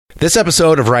This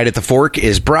episode of Right at the Fork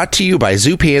is brought to you by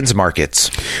Zupan's Markets.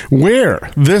 Where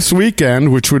this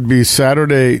weekend, which would be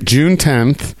Saturday, June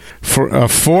 10th, for a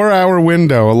 4-hour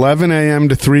window, 11 a.m.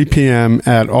 to 3 p.m.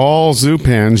 at all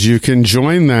Zupans, you can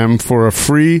join them for a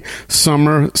free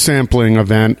summer sampling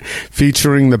event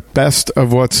featuring the best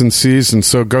of what's in season.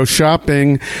 So go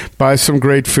shopping, buy some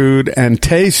great food, and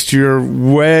taste your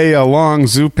way along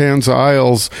Zupan's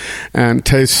aisles and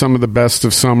taste some of the best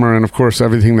of summer. And, of course,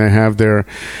 everything they have there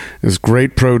is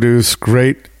great produce,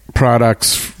 great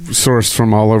products sourced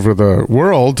from all over the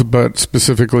world, but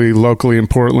specifically locally in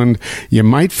Portland. You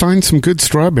might find some good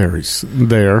strawberries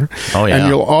there. Oh, yeah. And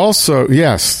you'll also,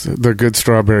 yes, the good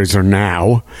strawberries are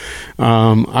now.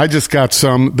 I just got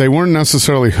some. They weren't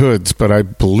necessarily hoods, but I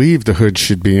believe the hoods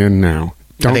should be in now.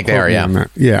 I think they are, yeah.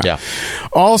 Yeah.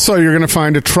 Also, you're going to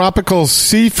find a tropical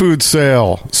seafood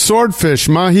sale. Swordfish,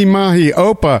 mahi-mahi,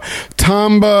 opa,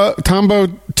 tambo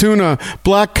tuna,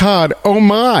 black cod, oh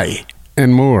my,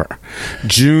 and more.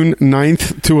 June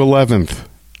 9th to 11th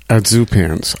at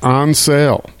Zupan's. On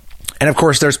sale. And, of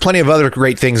course, there's plenty of other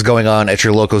great things going on at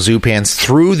your local Zupans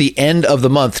through the end of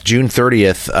the month, June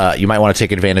 30th. You might want to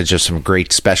take advantage of some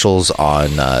great specials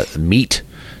on meat.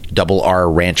 Double R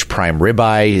Ranch Prime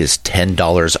Ribeye is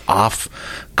 $10 off.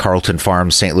 Carlton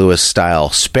Farms St. Louis style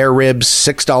spare ribs,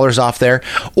 $6 off there.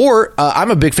 Or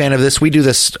I'm a big fan of this. We do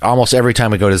this almost every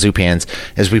time we go to Zupan's,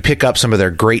 is we pick up some of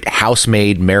their great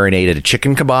house-made marinated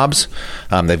chicken kebabs.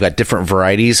 They've got different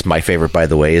varieties. My favorite, by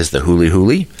the way, is the huli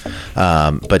huli.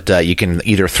 But you can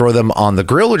either throw them on the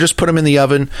grill or just put them in the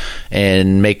oven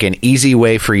and make an easy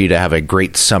way for you to have a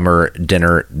great summer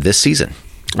dinner this season.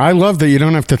 I love that you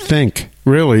don't have to think.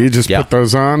 Really, you just put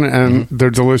those on, and they're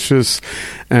delicious,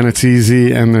 and it's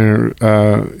easy, and they're,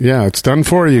 it's done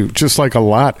for you, just like a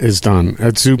lot is done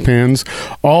at Zupan's.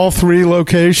 All 3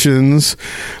 locations,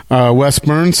 West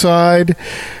Burnside,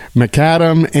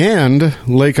 Macadam, and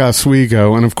Lake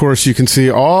Oswego. And, of course, you can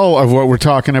see all of what we're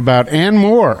talking about and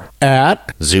more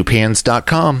at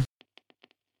Zupans.com.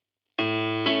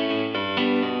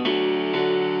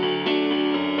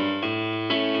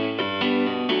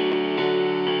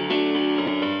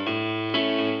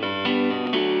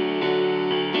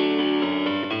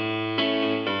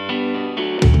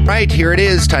 Right, here it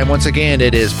is. Time once again.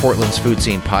 It is Portland's Food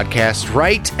Scene Podcast,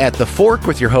 Right at the Fork,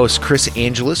 with your host, Chris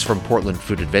Angeles from Portland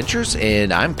Food Adventures,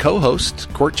 and I'm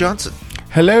co-host, Court Johnson.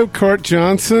 Hello, Court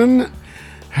Johnson.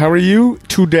 How are you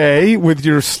today with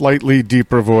your slightly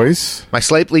deeper voice? My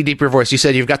slightly deeper voice. You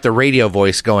said you've got the radio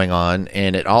voice going on,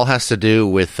 and it all has to do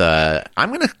with, I'm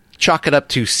going to chalk it up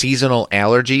to seasonal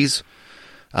allergies.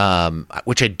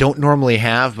 Which I don't normally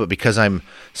have, but because I'm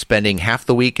spending half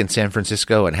the week in San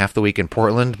Francisco and half the week in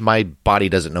Portland, my body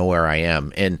doesn't know where I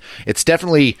am. And it's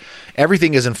definitely,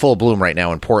 everything is in full bloom right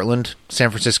now in Portland. San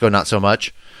Francisco, not so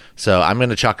much. So I'm going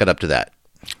to chalk it up to that.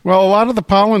 Well, a lot of the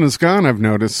pollen is gone, I've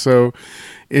noticed. So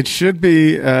it should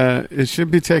be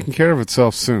taking care of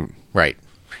itself soon. Right.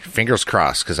 Fingers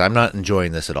crossed, because I'm not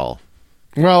enjoying this at all.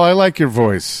 Well, I like your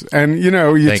voice. And,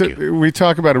 we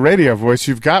talk about a radio voice.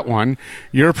 You've got one.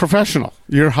 You're a professional.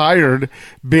 You're hired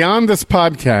beyond this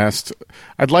podcast.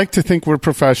 I'd like to think we're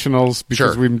professionals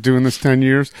because we've been doing this 10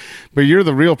 years. But you're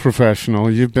the real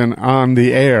professional. You've been on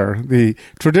the air, the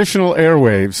traditional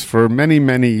airwaves for many,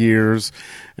 many years.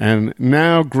 And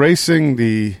now gracing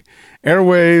the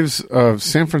airwaves of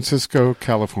San Francisco,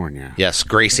 California. Yes,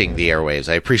 gracing the airwaves.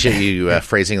 I appreciate you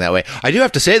phrasing that way. I do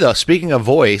have to say, though, speaking of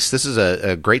voice, this is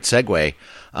a great segue.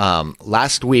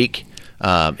 Last week,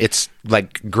 it's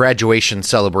like graduation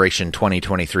celebration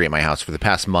 2023 at my house. For the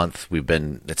past month,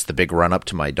 it's the big run-up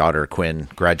to my daughter, Quinn,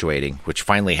 graduating, which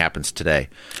finally happens today.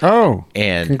 Oh,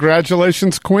 and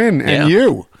congratulations, Quinn, and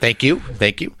you. Thank you.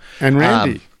 And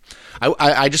Randy.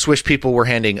 I just wish people were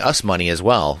handing us money as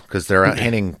well, because they're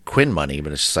handing Quinn money,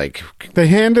 but it's just like... They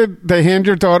hand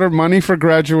your daughter money for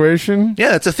graduation?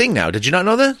 Yeah, that's a thing now. Did you not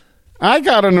know that? I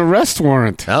got an arrest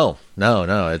warrant. Oh,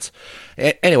 no. It's...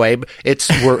 Anyway,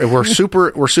 we're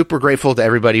super grateful to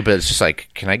everybody, but it's just like,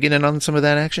 can I get in on some of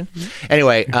that action?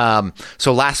 Anyway,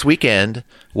 so last weekend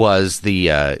was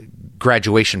the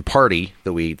graduation party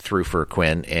that we threw for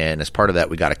Quinn, and as part of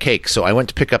that, we got a cake. So I went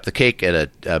to pick up the cake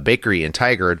at a bakery in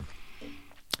Tigard,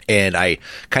 and I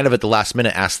kind of at the last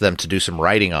minute asked them to do some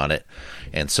writing on it.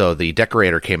 And so the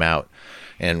decorator came out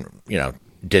and,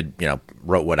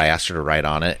 wrote what I asked her to write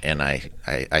on it. And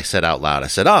I said out loud, I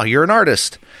said, "Oh, you're an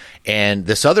artist." And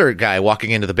this other guy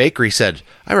walking into the bakery said,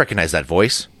 "I recognize that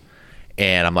voice."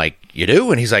 And I'm like, "You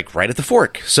do?" And he's like, "Right at the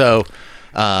Fork." So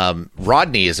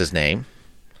Rodney is his name,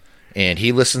 and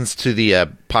he listens to the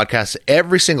podcast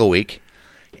every single week.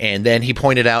 And then she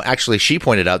pointed out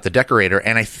the decorator,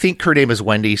 and I think her name is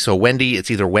Wendy. So Wendy,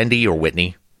 it's either Wendy or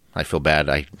Whitney. I feel bad.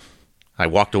 I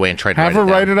walked away and tried to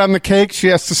write it on the cake. She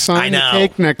has to sign the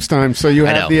cake next time, so you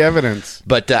have the evidence.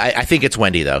 But I think it's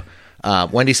Wendy, though.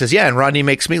 Wendy says, yeah, and Rodney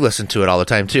makes me listen to it all the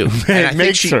time, too. And I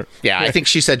think her. Yeah, I think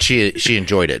she said she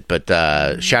enjoyed it. But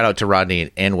shout out to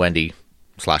Rodney and Wendy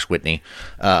 / Whitney.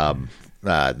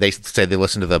 They say they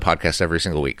listen to the podcast every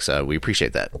single week, so we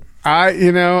appreciate that.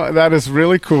 That is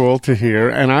really cool to hear.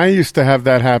 And I used to have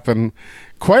that happen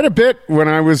quite a bit when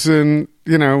I was in,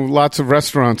 lots of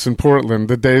restaurants in Portland.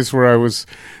 The days where I was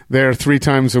there 3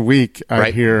 times a week,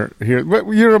 I hear. But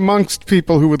you're amongst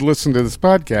people who would listen to this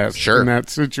podcast in that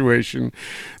situation.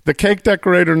 The cake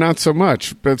decorator, not so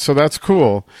much, but so that's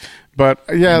cool. But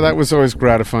yeah, that was always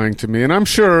gratifying to me. And I'm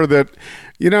sure that,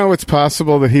 it's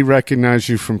possible that he recognized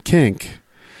you from Kink.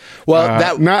 Well,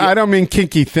 I don't mean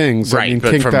kinky things. I mean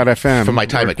Kink.fm. From my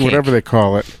time at Kink. Whatever they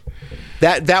call it.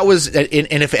 That was, and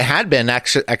if it had been,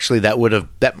 actually that would have,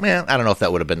 I don't know if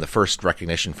that would have been the first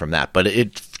recognition from that, but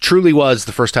it truly was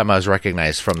the first time I was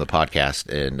recognized from the podcast,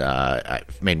 and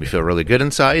it made me feel really good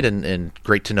inside, and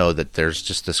great to know that there's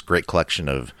just this great collection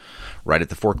of Right at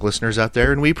the Fork listeners out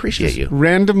there, and we appreciate you.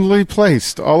 Randomly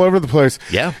placed all over the place.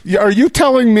 Yeah. Are you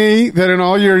telling me that in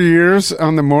all your years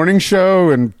on the morning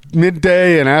show and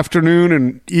midday and afternoon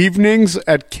and evenings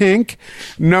at Kink,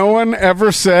 no one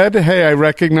ever said, hey, I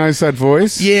recognize that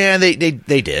voice? Yeah, they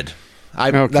did.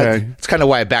 Okay. That's kind of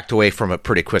why I backed away from it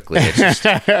pretty quickly. It's just,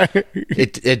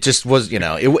 it just was,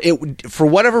 it for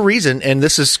whatever reason, and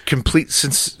this is complete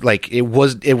since it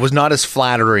was not as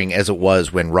flattering as it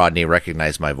was when Rodney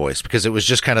recognized my voice, because it was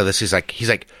just kind of this. He's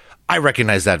like, I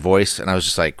recognize that voice, and I was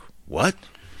just like, what?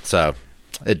 So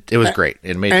it was great.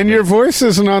 Your voice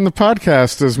isn't on the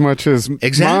podcast as much as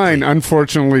mine,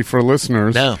 unfortunately for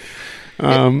listeners. No,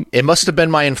 it must have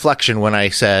been my inflection when I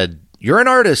said, "You're an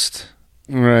artist."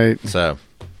 Right. So,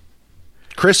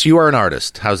 Chris, you are an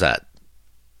artist. How's that?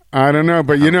 I don't know.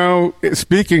 But,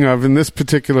 speaking of, in this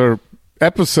particular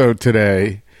episode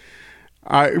today,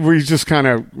 we just kind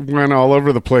of went all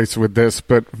over the place with this.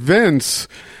 But Vince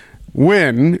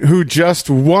Nguyen, who just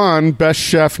won Best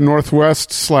Chef Northwest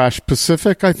 /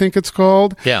 Pacific, I think it's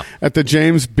called, at the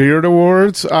James Beard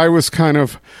Awards, I was kind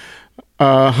of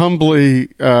humbly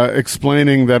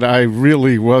explaining that I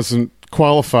really wasn't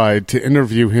qualified to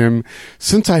interview him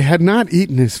since I had not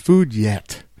eaten his food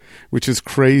yet, which is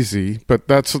crazy. But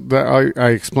I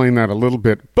explained that a little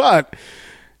bit. But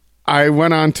I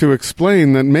went on to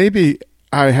explain that maybe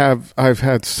I've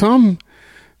had something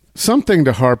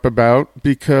to harp about,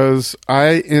 because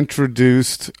I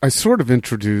sort of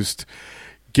introduced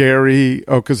Gary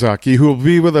Okazaki, who will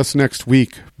be with us next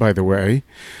week, by the way,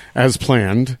 as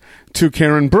planned, to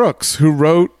Karen Brooks, who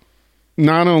wrote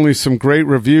not only some great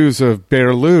reviews of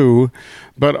Berlu,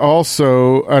 but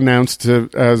also announced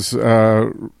it as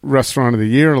Restaurant of the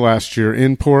Year last year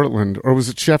in Portland. Or was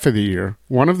it Chef of the Year?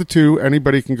 One of the two.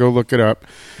 Anybody can go look it up.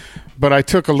 But I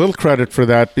took a little credit for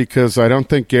that, because I don't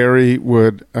think Gary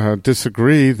would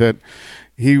disagree that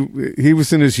he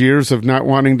was in his years of not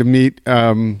wanting to meet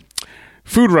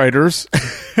food writers.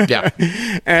 Yeah.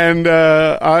 And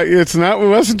it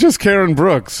wasn't just Karen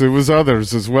Brooks, it was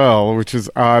others as well, which is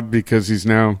odd because he's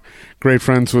now great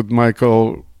friends with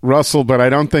Michael Russell, but I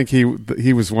don't think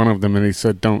he was one of them, and he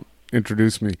said, don't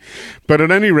introduce me. But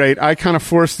at any rate, I kind of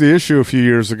forced the issue a few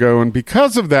years ago, and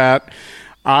because of that,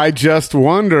 I just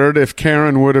wondered if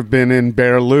Karen would have been in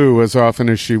Berlu as often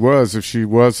as she was if she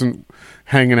wasn't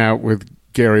hanging out with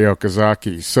Gary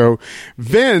Okazaki. So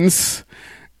Vince,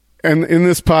 and in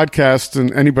this podcast,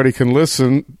 and anybody can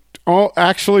listen,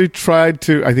 actually tried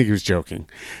to, I think he was joking,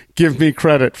 give me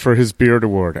credit for his Beard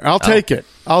Award. I'll take it.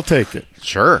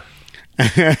 Sure.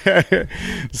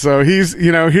 So here's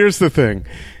the thing.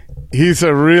 He's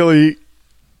a really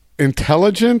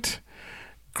intelligent,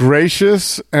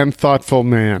 gracious, and thoughtful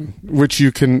man,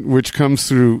 which comes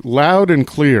through loud and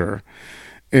clear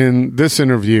in this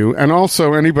interview. And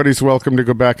also, anybody's welcome to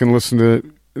go back and listen to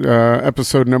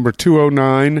episode number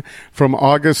 209 from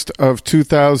August of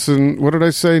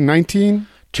 2019?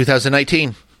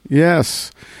 2019.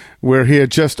 Yes, where he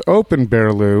had just opened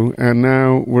Berlu, and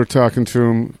now we're talking to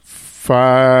him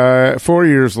 4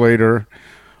 years later,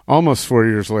 almost 4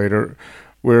 years later,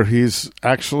 where he's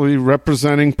actually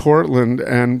representing Portland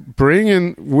and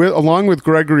along with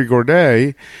Gregory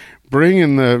Gourdet,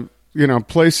 placing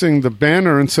the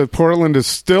banner and said Portland is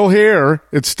still here.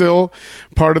 It's still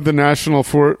part of the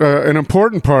an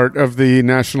important part of the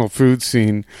national food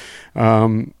scene.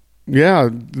 Portland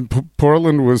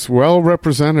was well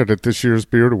represented at this year's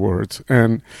Beard Awards.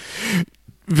 And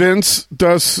Vince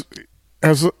does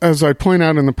as I point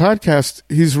out in the podcast,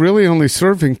 he's really only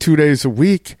serving 2 days a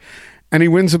week, and he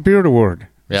wins a Beard Award.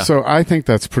 Yeah. So I think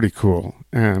that's pretty cool.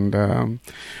 And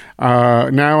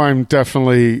now I'm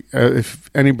definitely, if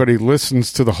anybody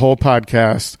listens to the whole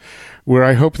podcast, where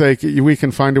I hope we can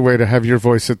find a way to have your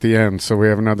voice at the end, so we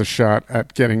have another shot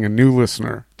at getting a new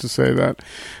listener to say that.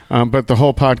 But the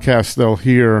whole podcast, they'll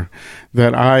hear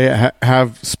that I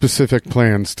have specific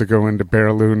plans to go into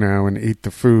Berlu now and eat the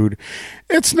food.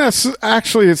 It's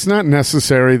not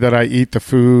necessary that I eat the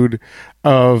food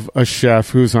of a chef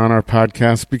who's on our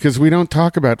podcast, because we don't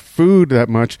talk about food that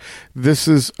much. This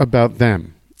is about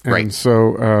them. And right.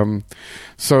 So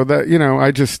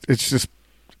that, it's just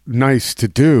nice to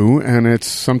do, and it's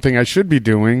something I should be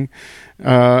doing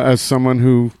as someone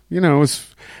who,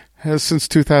 has since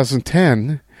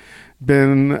 2010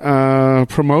 been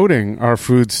promoting our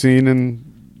food scene in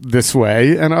this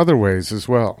way and other ways as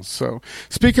well. So,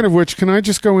 speaking of which, can I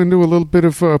just go into a little bit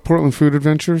of Portland Food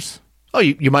Adventures? Oh,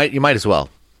 you might as well.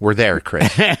 We're there,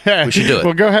 Chris. We should do it.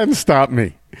 Well, go ahead and stop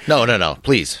me. No,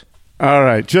 please. All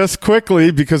right, just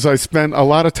quickly, because I spent a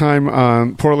lot of time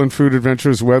on Portland Food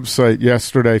Adventures website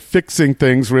yesterday fixing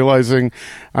things, realizing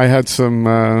I had some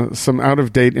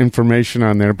out-of-date information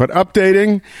on there. But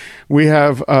updating, we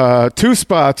have 2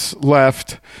 spots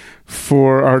left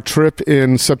for our trip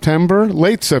in September,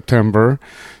 late September,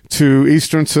 to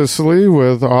Eastern Sicily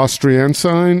with Austria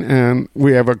Ensign, and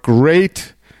we have a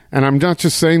great... And I'm not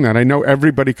just saying that. I know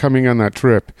everybody coming on that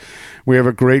trip. We have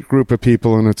a great group of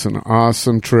people, and it's an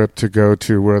awesome trip to go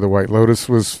to where the White Lotus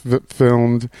was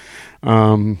filmed.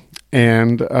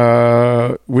 And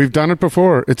we've done it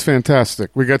before. It's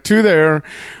fantastic. We got 2 there.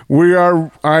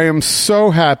 I am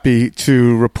so happy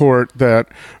to report that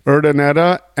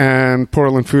Urdaneta and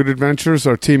Portland Food Adventures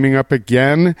are teaming up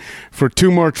again for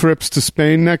 2 more trips to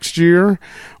Spain next year.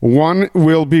 One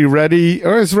will be ready,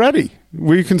 or is ready.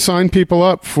 We can sign people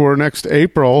up for next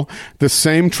April. The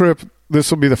same trip. This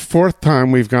will be the 4th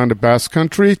time we've gone to Basque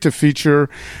Country to feature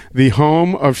the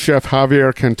home of Chef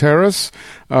Javier Canteras,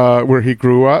 where he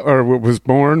grew up, or was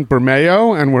born,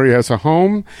 Bermeo, and where he has a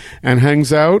home and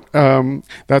hangs out.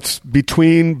 That's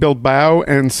between Bilbao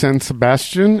and San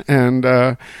Sebastian. And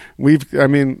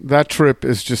that trip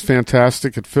is just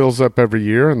fantastic. It fills up every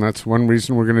year, and that's one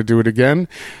reason we're going to do it again,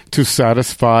 to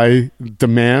satisfy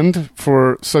demand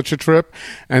for such a trip.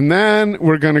 And then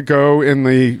we're going to go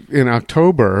in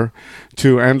October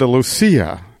to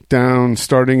Andalusia, down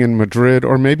starting in Madrid,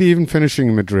 or maybe even finishing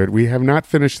in Madrid. We have not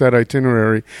finished that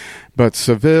itinerary, but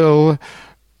Seville,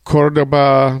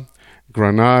 Cordoba,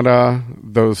 Granada,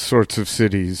 those sorts of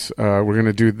cities. We're going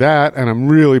to do that, and I'm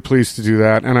really pleased to do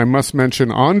that. And I must mention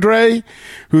Andre,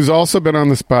 who's also been on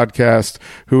this podcast,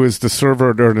 who is the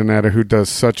server at Urdaneta, who does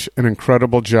such an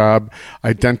incredible job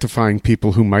identifying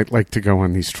people who might like to go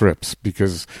on these trips,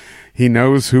 because he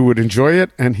knows who would enjoy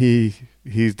it, and he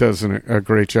does a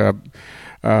great job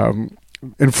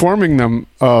informing them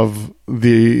of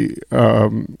the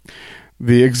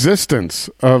existence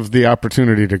of the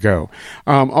opportunity to go.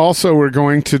 Also, we're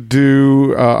going to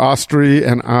do, Austri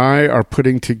and I are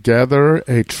putting together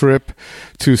a trip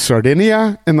to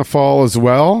Sardinia in the fall as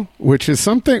well, which is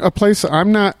a place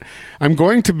I'm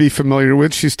going to be familiar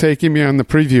with. She's taking me on the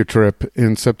preview trip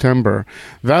in September.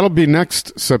 That'll be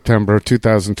next September,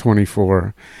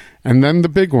 2024. And then the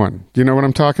big one. Do you know what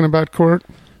I'm talking about, Court?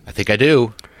 I think I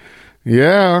do.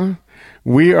 Yeah.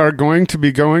 We are going to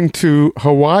be going to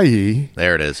Hawaii.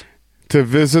 There it is. To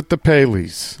visit the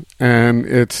Paleys. And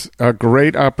it's a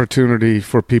great opportunity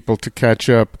for people to catch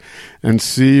up and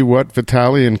see what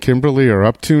Vitaly and Kimberly are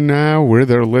up to now, where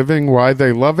they're living, why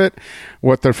they love it,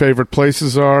 what their favorite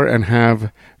places are, and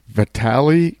have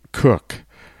Vitaly cook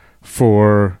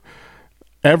for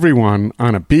everyone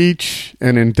on a beach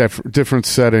and in different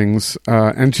settings.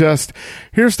 And just,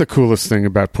 here's the coolest thing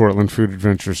about Portland Food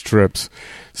Adventures trips.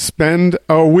 Spend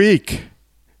a week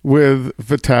with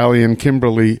Vitaly and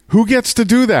Kimberly. Who gets to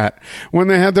do that? When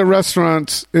they had their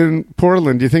restaurants in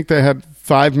Portland, do you think they had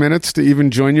 5 minutes to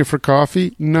even join you for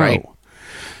coffee? No. Right.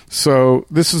 So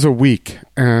this is a week,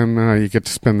 and you get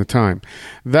to spend the time.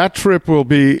 That trip will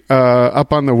be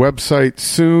up on the website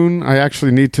soon. I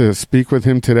actually need to speak with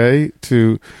him today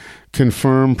to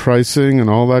confirm pricing and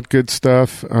all that good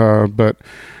stuff. But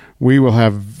we will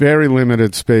have very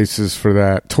limited spaces for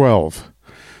that, 12.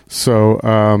 So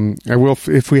I will.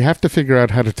 If we have to figure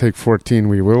out how to take 14,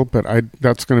 we will. But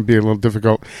that's going to be a little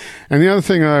difficult. And the other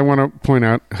thing I want to point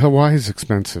out: Hawaii is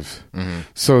expensive,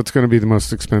 so it's going to be the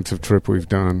most expensive trip we've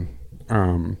done.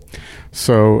 But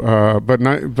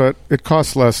it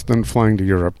costs less than flying to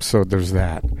Europe, so there's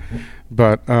that.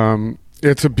 But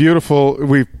it's a beautiful.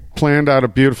 We've planned out a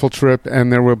beautiful trip, and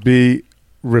there will be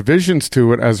revisions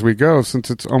to it as we go, since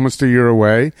it's almost a year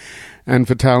away. And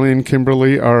Vitaly and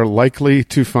Kimberly are likely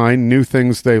to find new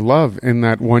things they love in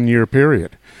that 1 year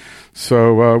period.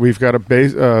 So we've got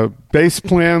a base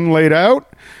plan laid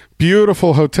out,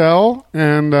 beautiful hotel,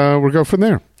 and we'll go from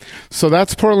there. So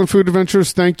that's Portland Food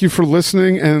Adventures. Thank you for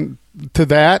listening and to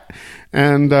that.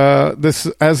 And this,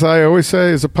 as I always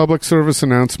say, is a public service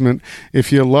announcement.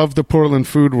 If you love the Portland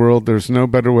food world, there's no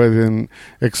better way than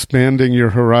expanding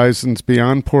your horizons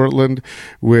beyond Portland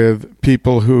with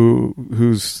people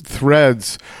whose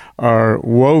threads are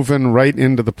woven right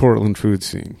into the Portland food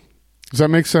scene. Does that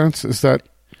make sense? Is that...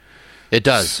 It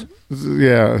does.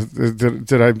 Yeah.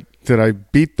 Did I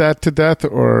beat that to death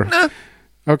or? Nah.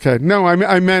 Okay. No,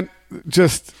 I meant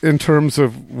just in terms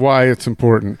of why it's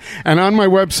important. And on my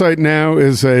website now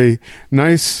is a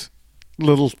nice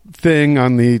little thing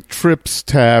on the trips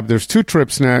tab. There's 2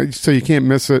 trips now, so you can't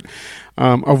miss it,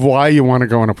 of why you want to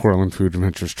go on a Portland Food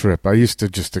Adventures trip. I used to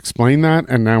just explain that,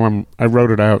 and now I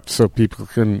wrote it out so people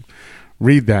can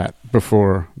read that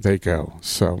before they go.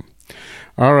 So.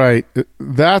 All right,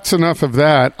 that's enough of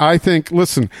that. I think,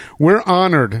 listen, we're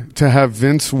honored to have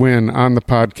Vince Nguyen on the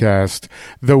podcast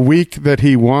the week that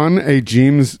he won a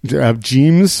James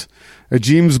Beard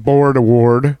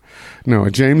Award. No, a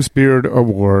James Beard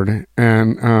Award.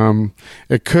 And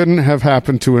it couldn't have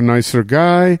happened to a nicer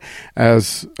guy.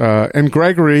 And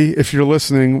Gregory, if you're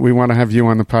listening, we want to have you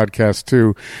on the podcast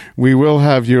too. We will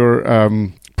have your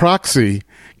proxy,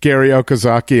 Gary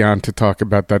Okazaki, on to talk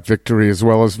about that victory as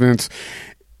well as Vince.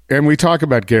 And we talk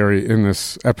about Gary in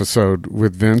this episode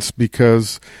with Vince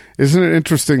because isn't it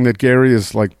interesting that Gary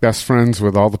is like best friends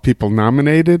with all the people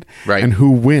nominated, right, and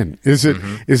who win? Is it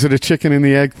a chicken and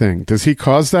the egg thing? Does he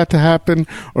cause that to happen,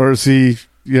 or is he,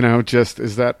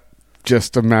 is that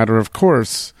just a matter of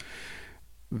course?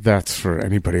 That's for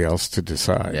anybody else to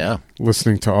decide. Yeah.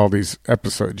 Listening to all these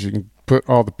episodes, you can put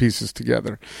all the pieces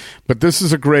together. But this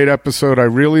is a great episode. I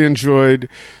really enjoyed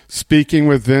speaking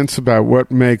with Vince about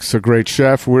what makes a great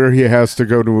chef, where he has to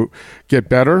go to get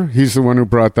better. He's the one who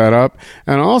brought that up.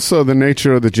 And also the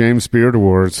nature of the James Beard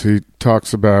Awards. He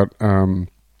talks about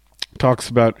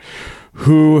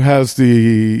who has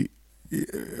the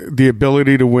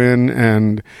ability to win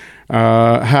and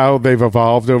how they've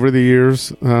evolved over the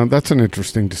years. That's an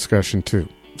interesting discussion too.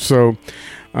 So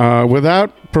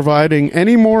without providing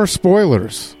any more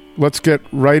spoilers, let's get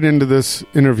right into this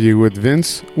interview with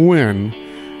Vince Nguyen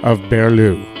of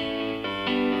Berlu.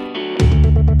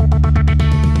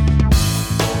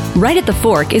 Right at the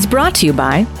Fork is brought to you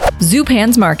by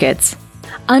Zupan's Markets.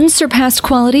 Unsurpassed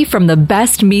quality from the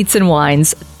best meats and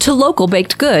wines to local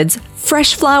baked goods,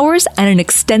 fresh flowers, and an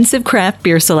extensive craft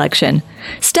beer selection.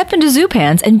 Step into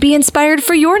Zupan's and be inspired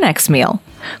for your next meal.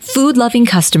 Food-loving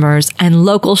customers and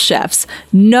local chefs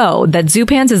know that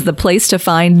Zupan's is the place to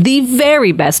find the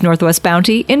very best Northwest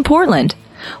bounty in Portland.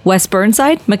 West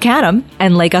Burnside, Macadam,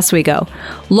 and Lake Oswego.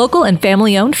 Local and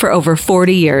family-owned for over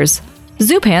 40 years.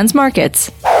 Zupan's Markets.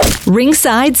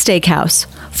 RingSide Steakhouse.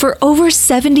 For over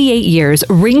 78 years,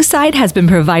 RingSide has been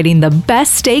providing the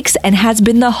best steaks and has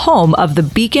been the home of the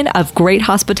beacon of great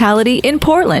hospitality in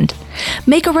Portland.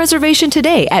 Make a reservation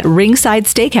today at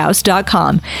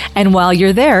ringsidesteakhouse.com. And while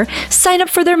you're there, sign up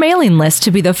for their mailing list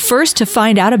to be the first to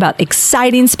find out about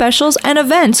exciting specials and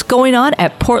events going on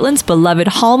at Portland's beloved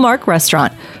Hallmark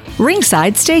restaurant,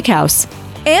 RingSide Steakhouse.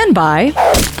 And by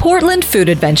Portland Food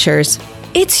Adventures.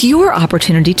 It's your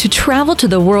opportunity to travel to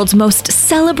the world's most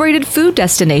celebrated food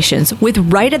destinations with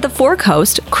Right at the Fork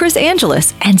host Chris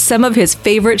Angeles and some of his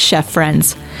favorite chef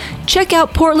friends. Check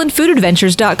out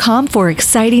PortlandFoodAdventures.com for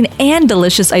exciting and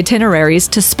delicious itineraries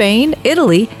to Spain,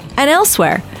 Italy, and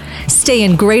elsewhere. Stay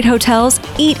in great hotels,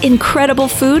 eat incredible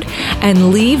food,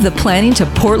 and leave the planning to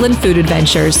Portland Food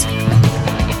Adventures.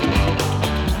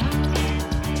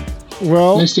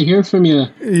 Well, nice to hear from you.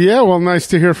 Yeah, well, nice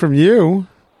to hear from you.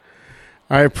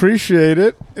 I appreciate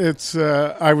it. It's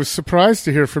I was surprised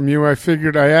to hear from you. I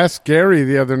asked Gary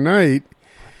the other night.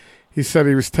 He said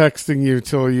he was texting you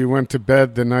till you went to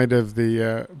bed the night of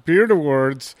the Beard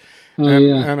Awards.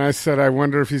 And I said, I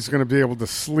wonder if he's going to be able to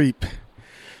sleep.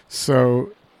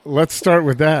 So let's start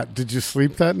with that. Did you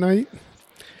sleep that night?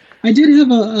 I did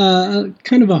have a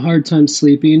kind of a hard time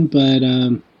sleeping, but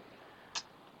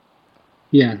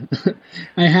yeah.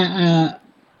 I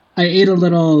ate a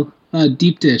little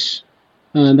deep dish.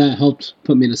 That helped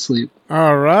put me to sleep.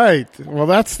 All right. Well,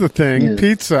 that's the thing. Yeah.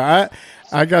 Pizza.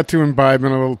 I got to imbibe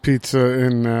in a little pizza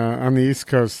on the East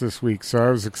Coast this week, so I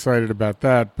was excited about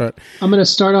that. But I'm going to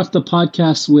start off the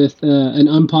podcast with an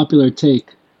unpopular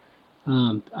take.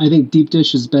 I think deep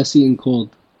dish is best eaten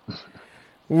cold.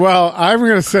 Well, I'm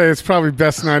going to say it's probably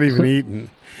best not even eaten.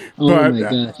 Oh but my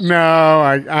gosh.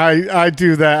 no, I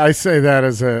do that. I say that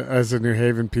as a New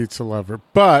Haven pizza lover.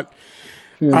 But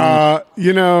you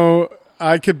know,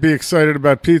 I could be excited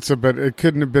about pizza, but it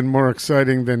couldn't have been more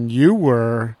exciting than you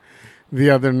were the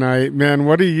other night. Man,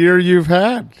 what a year you've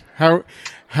had. How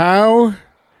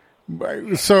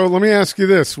so let me ask you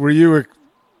this.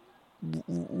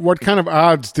 What kind of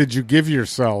odds did you give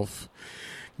yourself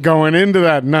going into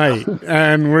that night?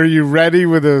 And were you ready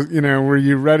with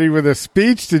a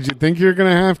speech? Did you think you were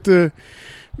going to have to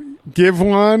give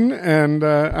one? And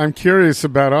I'm curious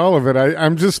about all of it.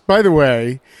 I'm just, by the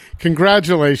way,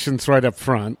 congratulations right up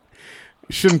front.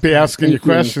 Shouldn't be asking you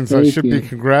questions. I should be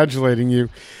congratulating you.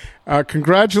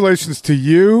 Congratulations to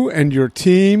you and your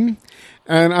team.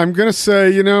 And I'm going to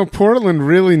say, you know, Portland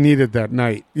really needed that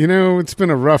night. You know, it's been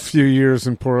a rough few years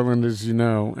in Portland, as you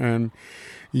know, and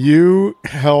you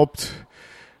helped,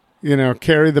 you know,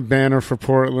 carry the banner for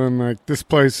Portland. Like, this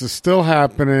place is still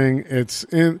happening.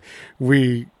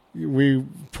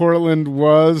 Portland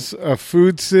was a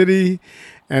food city,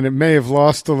 and it may have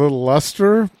lost a little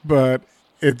luster, but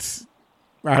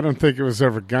I don't think it was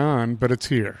ever gone, but it's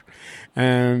here.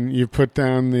 And you put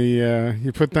down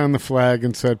the flag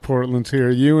and said, Portland's here.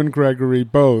 You and Gregory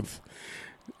both.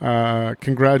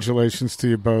 Congratulations to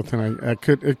you both. And it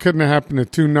couldn't have happened to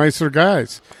two nicer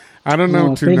guys. I don't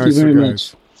know, two nicer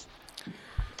guys.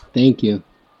 Thank you.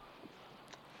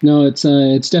 No, it's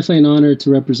definitely an honor to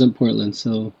represent Portland.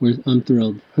 So I'm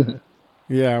thrilled.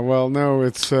 Yeah. Well, no,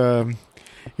 it's, you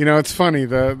know, it's funny.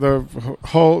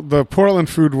 The Portland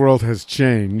food world has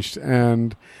changed,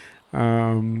 and,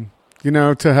 you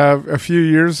know, to have a few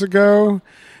years ago,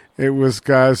 it was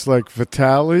guys like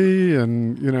Vitali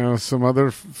and, you know, some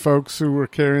other folks who were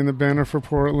carrying the banner for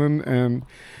Portland. And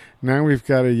now we've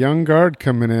got a young guard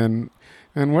coming in.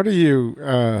 And what are you,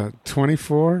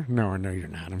 24? No, I know you're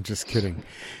not. I'm just kidding.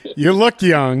 You look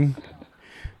young.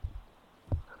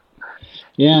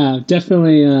 Yeah,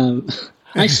 definitely.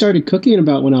 I started cooking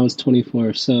about when I was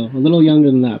 24, so a little younger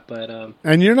than that. But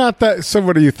and you're not that. So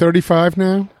what are you? 35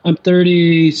 now? I'm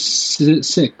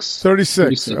 36.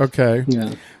 36. Okay.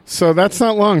 Yeah. So that's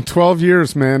not long. 12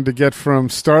 years, man, to get from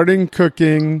starting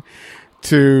cooking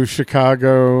to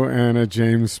Chicago and a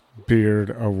James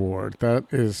Beard Award. That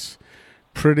is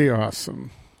pretty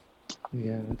awesome.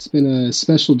 Yeah, it's been a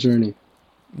special journey.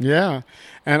 Yeah,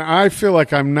 and I feel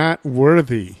like I'm not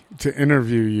worthy to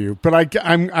interview you, but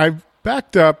I've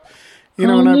backed up. You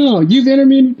know, no, you've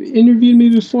interviewed me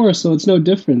before, so it's no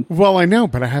different. Well, I know,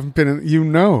 but I haven't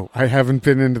been. I haven't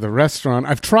been into the restaurant.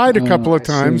 I've tried a couple of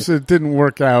times. It didn't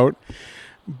work out.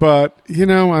 But you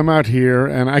know, I'm out here,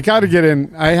 and I got to get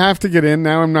in. I have to get in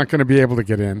now. I'm not going to be able to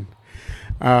get in.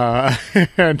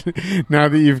 And now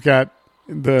that you've got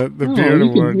the Beard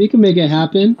Award, we can make it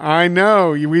happen. I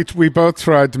know. We both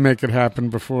tried to make it happen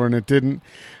before, and it didn't.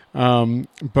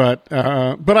 But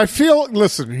I feel.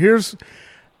 Listen,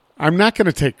 I'm not going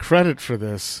to take credit for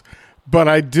this, but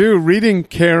I do. Reading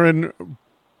Karen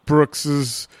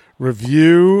Brooks's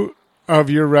review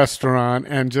of your restaurant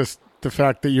and just the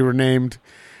fact that you were named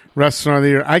Restaurant of the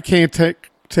Year, I can't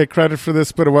take credit for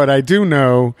this, but what I do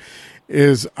know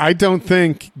is I don't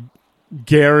think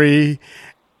Gary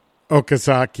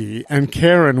Okazaki and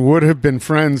Karen would have been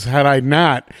friends had I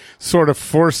not sort of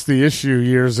forced the issue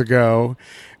years ago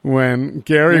when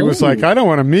Gary was like, I don't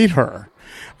want to meet her.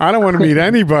 I don't want to meet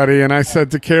anybody. And I said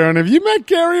to Karen, have you met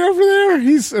Gary over there?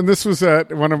 And this was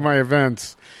at one of my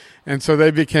events. And so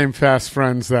they became fast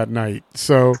friends that night.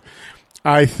 So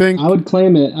I think I would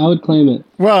claim it.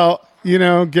 Well, you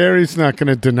know, Gary's not going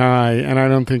to deny, and I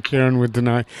don't think Karen would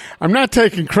deny. I'm not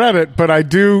taking credit, but I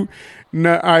do.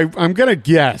 I'm going to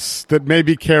guess that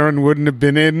maybe Karen wouldn't have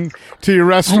been in to your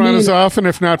restaurant as often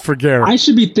if not for Gary. I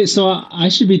should be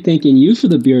thanking you for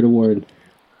the Beard Award.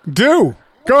 Do.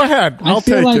 Go ahead. I'll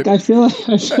take it. I feel like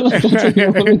that's what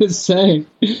you want me to say.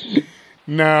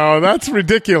 No, that's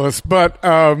ridiculous. But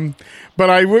I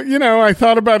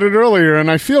thought about it earlier,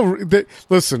 and I feel that.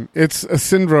 Listen, it's a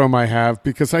syndrome I have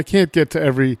because I can't get to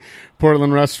every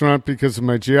Portland restaurant because of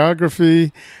my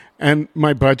geography, and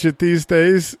my budget these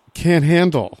days can't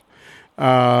handle.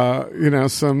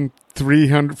 Some $300,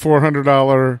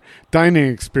 $400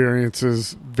 dining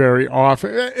experiences very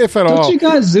often, if at all. Don't you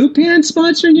got Zupan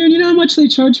sponsoring you? You know how much they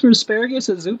charge for asparagus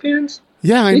at Zupan's?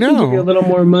 Yeah, I know. They can give you a little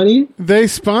more money. They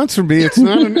sponsor me. It's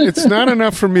not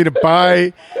enough for me to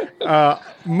buy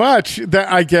much.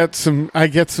 That I get some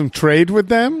trade with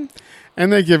them,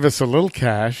 and they give us a little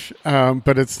cash,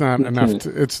 but it's not enough.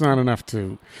 It's not enough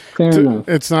to. Fair enough.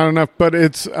 It's not enough, but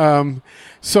it's.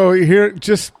 So here,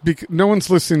 no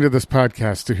one's listening to this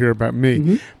podcast to hear about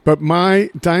me, but my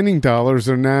dining dollars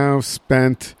are now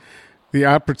spent the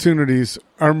opportunities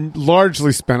are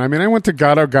largely spent. I mean, I went to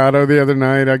Gato Gato the other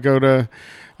night. I go to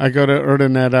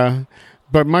Urdaneta,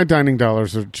 but my dining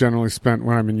dollars are generally spent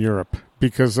when I'm in Europe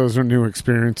because those are new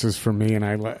experiences for me, and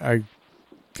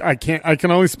I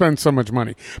can only spend so much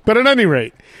money. But at any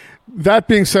rate, that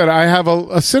being said, I have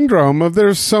a syndrome of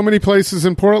there's so many places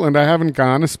in Portland I haven't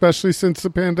gone, especially since the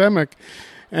pandemic,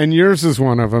 and yours is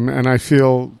one of them, and I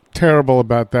feel terrible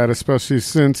about that, especially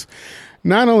since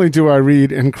not only do I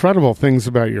read incredible things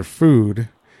about your food,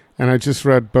 and I just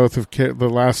read both of the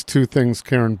last two things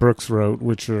Karen Brooks wrote,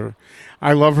 which are,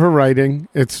 I love her writing,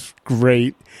 it's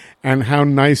great, and how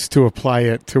nice to apply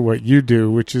it to what you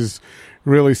do, which is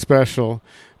really special.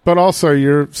 But also,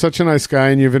 you're such a nice guy,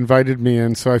 and you've invited me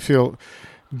in, so I feel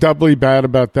doubly bad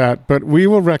about that. But we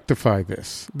will rectify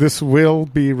this. This will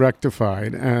be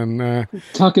rectified. And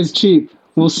talk is cheap.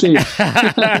 We'll see.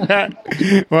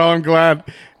 Well, I'm glad.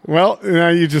 Well, now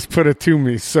you just put it to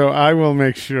me, so I will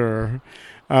make sure.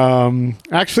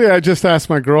 Actually, I just asked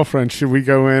my girlfriend, should we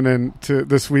go in and to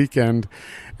this weekend?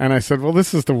 And I said, well,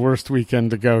 this is the worst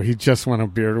weekend to go. He just won a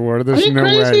beer award. There's no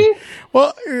crazy? way.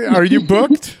 Well, are you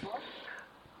booked?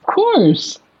 Of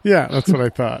course. Yeah, that's what I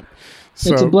thought.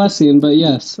 So, it's a blessing, but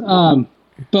yes.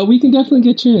 But we can definitely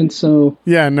get you in. So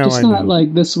yeah, no, just I not know.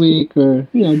 like this week, or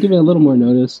give it a little more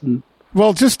notice. And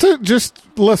well, just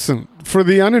listen, for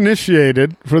the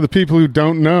uninitiated, for the people who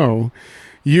don't know,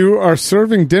 you are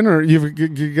serving dinner.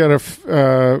 You got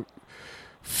a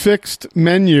fixed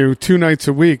menu 2 nights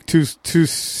a week, two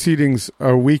seatings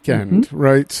a weekend,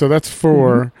 right? So that's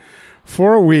four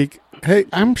a week. Hey,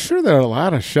 I'm sure there are a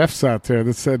lot of chefs out there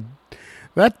that said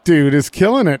that dude is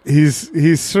killing it. He's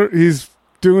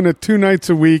doing it 2 nights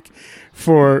a week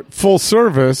for full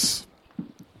service,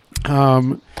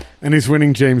 and he's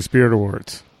winning James Beard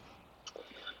Awards.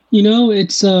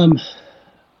 It's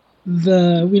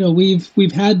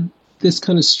we've had this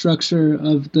kind of structure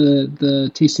of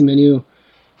the tasting menu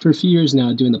for a few years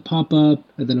now, doing the pop-up,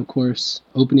 and then of course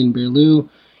opening Berlu,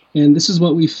 and this is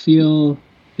what we feel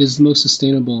is most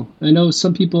sustainable. I know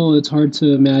some people, it's hard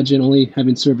to imagine only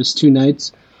having service 2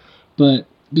 nights, but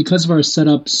because of our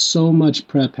setup, so much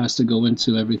prep has to go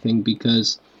into everything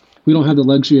because we don't have the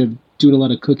luxury of doing a lot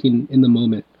of cooking in the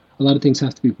moment. A lot of things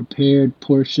have to be prepared,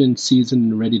 portioned, seasoned,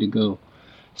 and ready to go.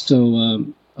 So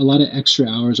a lot of extra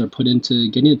hours are put into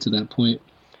getting it to that point.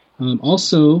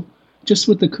 Also, just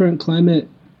with the current climate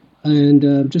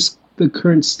and just the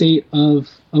current state of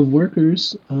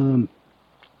workers,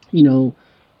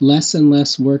 less and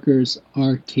less workers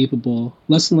are capable,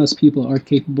 less and less people are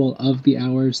capable of the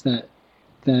hours that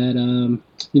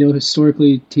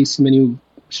historically tasting menu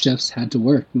chefs had to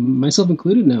work, myself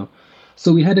included now.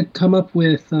 So we had to come up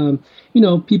with,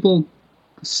 people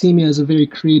see me as a very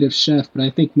creative chef, but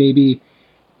I think maybe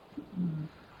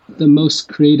the most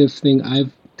creative thing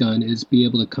I've done is be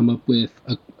able to come up with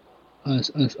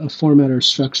a format or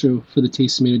structure for the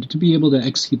tasting menu to be able to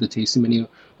execute the tasting menu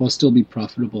while still be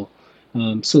profitable.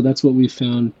 So that's what we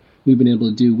found we've been able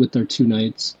to do with our 2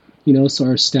 nights. So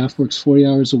our staff works 40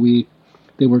 hours a week.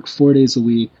 They work 4 days a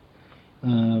week.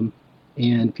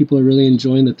 And people are really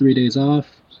enjoying the 3 days off.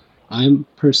 I'm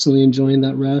personally enjoying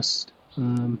that rest.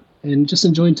 And just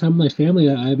enjoying time with my family.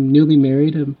 I'm newly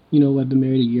married. I've been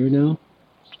married a year now.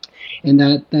 And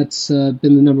that's been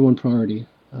the number one priority,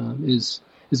 is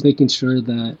making sure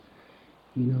that,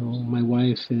 my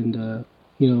wife and,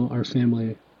 our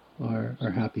family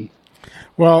are happy.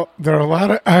 Well, there are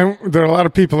a lot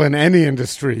of people in any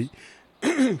industry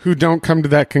who don't come to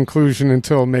that conclusion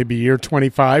until maybe year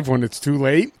 25 when it's too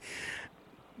late.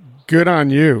 Good on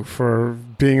you for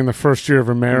being in the first year of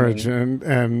a marriage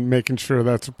and making sure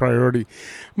that's a priority.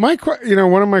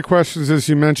 One of my questions is,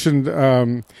 you mentioned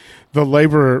the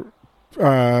labor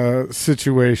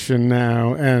situation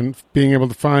now and being able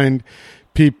to find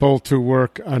people to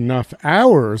work enough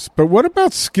hours. But what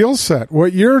about skill set?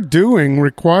 What you're doing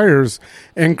requires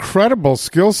incredible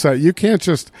skill set. You can't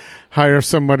just hire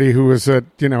somebody who was at,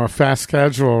 a fast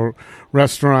casual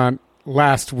restaurant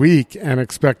last week and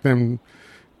expect them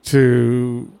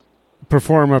to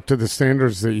perform up to the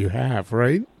standards that you have,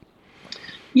 right?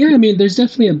 Yeah, there's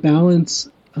definitely a balance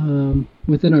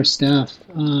within our staff.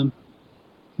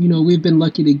 We've been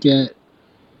lucky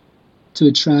to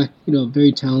attract,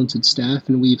 very talented staff,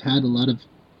 and we've had a lot of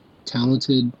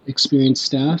talented, experienced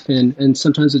staff, and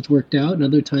sometimes it's worked out and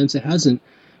other times it hasn't.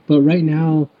 But right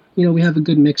now, we have a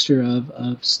good mixture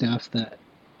of staff that,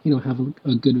 have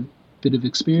a good bit of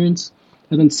experience,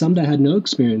 and then some that had no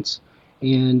experience.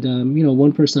 And,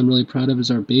 one person I'm really proud of is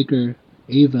our baker,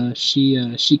 Ava.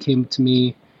 She came to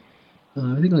me,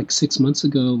 I think like 6 months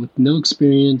ago with no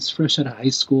experience, fresh out of high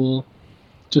school.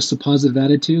 just a positive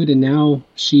attitude. And now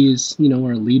she's,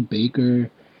 our lead baker.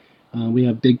 We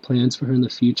have big plans for her in the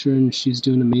future, and she's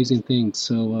doing amazing things.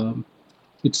 So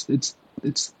it's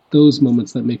those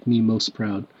moments that make me most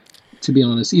proud, to be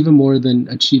honest. Even more than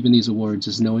achieving these awards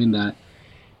is knowing that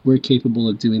we're capable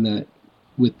of doing that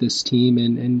with this team,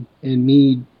 and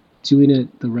me doing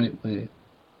it the right way.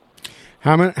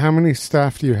 How many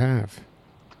staff do you have?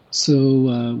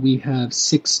 So we have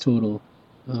 6 total,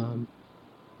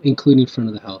 including front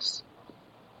of the house.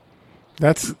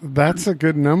 That's a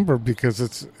good number because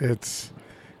it's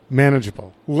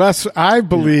manageable. Less, I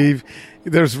believe,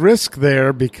 there's risk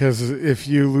there because if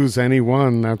you lose any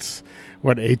one, that's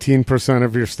 18%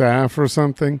 of your staff or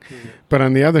something. Mm-hmm. But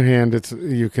on the other hand,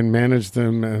 you can manage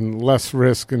them and less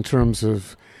risk in terms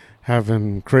of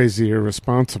having crazy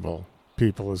irresponsible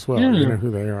people as well. Yeah. You know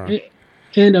who they are.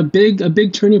 And a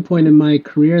big turning point in my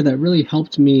career that really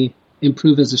helped me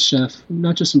improve as a chef,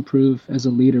 not just improve as a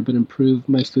leader, but improve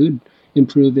my food.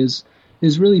 Improve is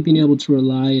really being able to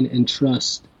rely and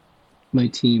trust my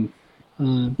team.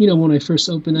 When I first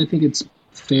opened, I think it's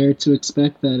fair to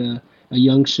expect that a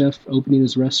young chef opening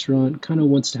his restaurant kind of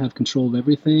wants to have control of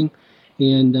everything,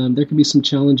 and there can be some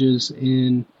challenges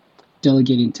in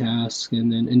delegating tasks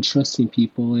and trusting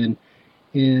people, and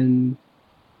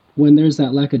when there's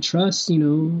that lack of trust,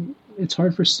 it's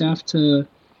hard for staff to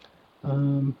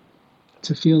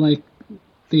feel like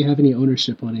they have any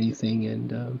ownership on anything,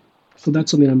 and so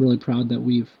that's something I'm really proud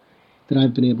that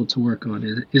I've been able to work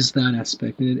on is that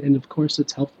aspect, and of course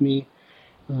it's helped me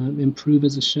improve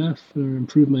as a chef or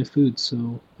improve my food.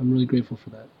 So I'm really grateful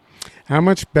for that. How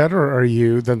much better are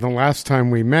you than the last time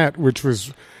we met, which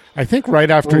was, I think, right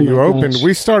after you opened?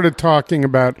 We started talking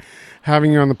about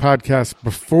having you on the podcast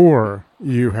before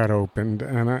you had opened,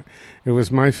 and it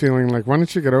was my feeling like, why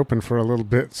don't you get open for a little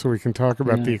bit so we can talk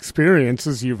about the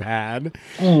experiences you've had?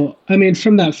 Oh, I mean,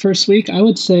 from that first week, I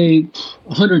would say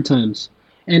 100 times.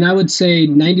 And I would say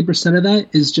 90% of that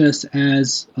is just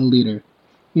as a leader.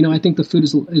 I think the food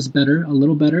is better, a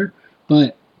little better,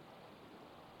 but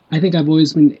I think I've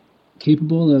always been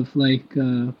capable of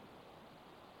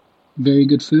very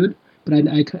good food, but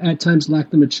I at times lack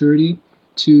the maturity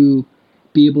to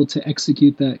be able to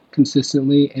execute that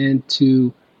consistently and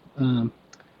to,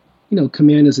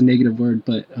 command is a negative word,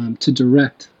 but to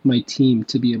direct my team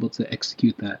to be able to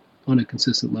execute that on a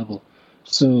consistent level.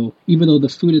 So even though the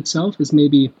food itself is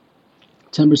maybe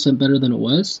 10% better than it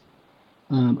was,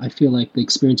 I feel like the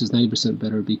experience is 90%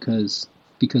 better because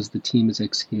the team is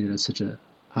executed at such a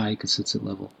high, consistent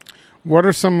level. What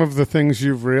are some of the things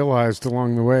you've realized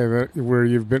along the way where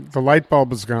the light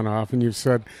bulb has gone off and you've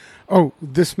said, oh,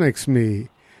 this makes me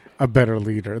a better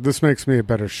leader. This makes me a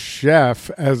better chef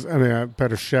a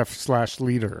better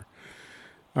chef/leader.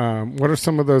 What are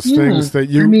some of those things that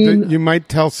you might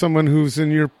tell someone who's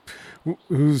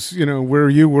where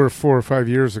you were 4 or 5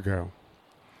 years ago?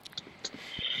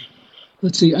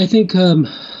 Let's see. I think an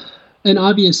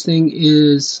obvious thing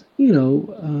is,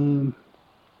 giving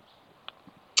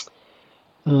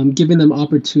them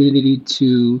opportunity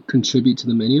to contribute to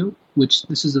the menu, which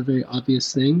this is a very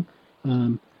obvious thing.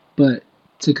 But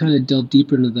to kind of delve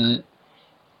deeper into that,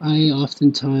 I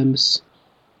oftentimes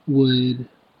would,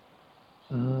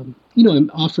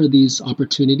 offer these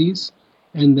opportunities,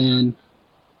 and then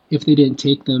if they didn't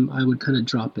take them, I would kind of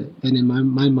drop it. And in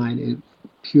my mind, it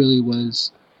purely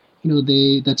was,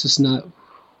 that's just not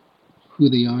who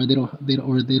they are. They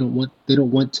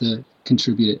don't want to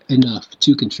contribute enough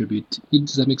to contribute.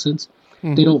 Does that make sense?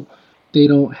 Mm-hmm. They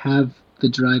don't have the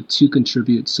drive to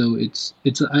contribute. So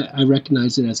I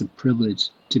recognize it as a privilege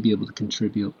to be able to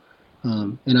contribute.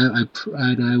 And I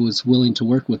was willing to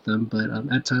work with them, but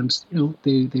at times,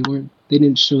 they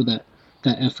didn't show that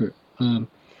effort.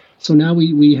 So now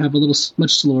we have a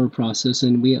much slower process,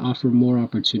 and we offer more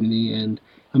opportunity, and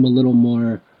I'm a little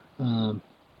more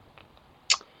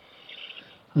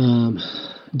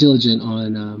diligent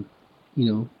on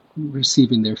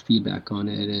receiving their feedback on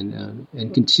it, and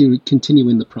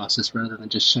continuing the process rather than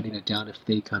just shutting it down if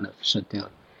they kind of shut down.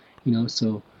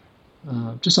 So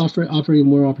just offering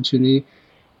more opportunity.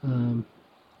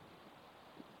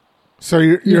 So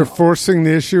you're forcing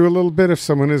the issue a little bit if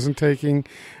someone isn't taking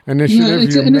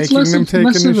initiative. You're making them take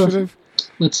initiative.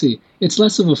 Let's see. It's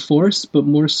less of a force, but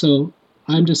more so,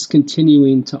 I'm just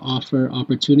continuing to offer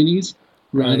opportunities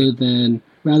rather than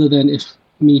if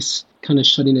me kind of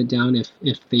shutting it down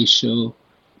if they show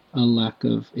a lack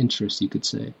of interest, you could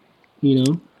say.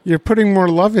 You're putting more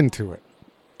love into it,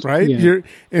 right? Yeah. You're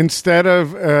instead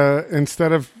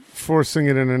of forcing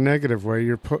it in a negative way,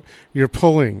 you're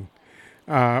pulling.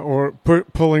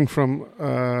 Pulling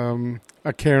from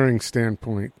a caring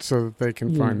standpoint so that they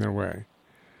can find their way.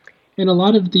 And a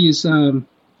lot of these, a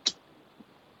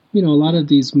lot of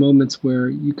these moments where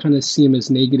you kind of see them as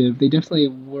negative, they definitely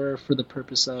were for the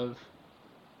purpose of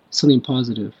something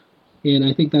positive. And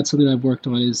I think that's something I've worked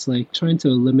on, is like trying to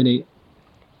eliminate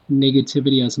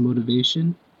negativity as a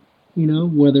motivation,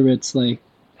 whether it's like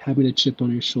having a chip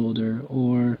on your shoulder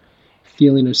or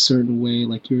feeling a certain way,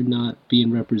 like you're not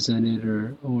being represented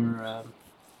or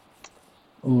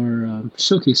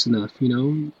showcased enough,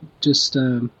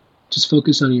 just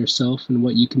focus on yourself and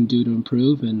what you can do to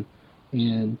improve. And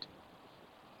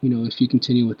if you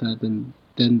continue with that, then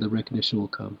the recognition will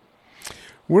come.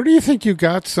 Where do you think you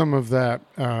got some of that,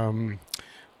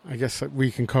 I guess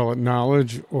we can call it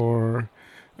knowledge or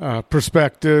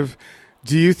perspective?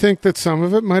 Do you think that some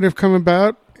of it might have come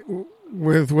about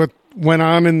with what went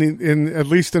on in at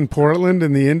least in Portland,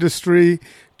 in the industry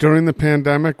during the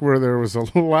pandemic, where there was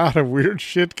a lot of weird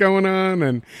shit going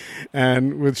on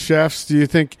and with chefs?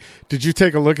 Did you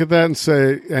take a look at that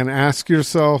and ask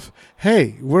yourself,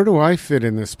 hey, where do I fit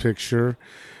in this picture?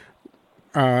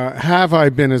 Have I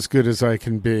been as good as I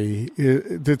can be?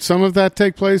 Did some of that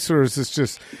take place, or is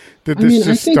this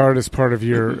start as part of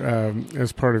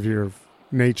your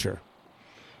nature?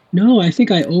 No, I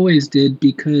think I always did,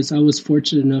 because I was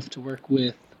fortunate enough to work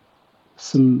with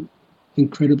some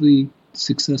incredibly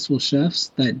successful chefs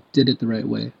that did it the right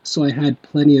way. So I had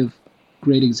plenty of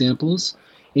great examples,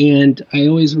 and I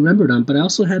always remembered them. But I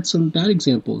also had some bad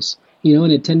examples,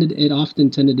 and it often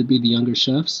tended to be the younger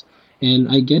chefs, and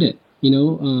I get it.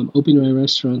 Opening my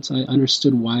restaurants, I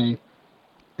understood why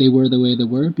they were the way they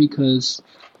were, because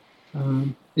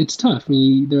it's tough.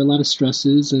 There are a lot of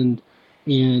stresses, and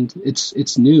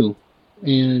it's new,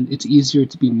 and it's easier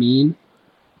to be mean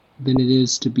than it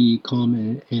is to be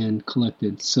calm and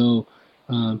collected. So,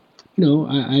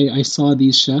 I saw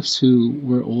these chefs who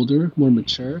were older, more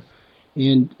mature,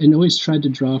 and always tried to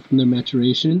draw from their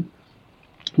maturation,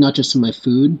 not just in my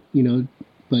food,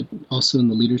 but also in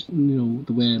the leaders,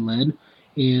 the way I led.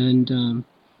 And,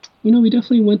 we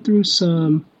definitely went through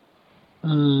some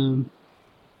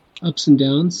ups and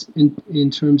downs in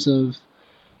terms of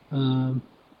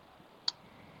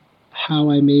how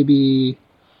I maybe,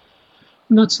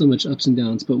 not so much ups and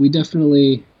downs, but we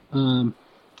definitely,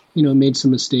 made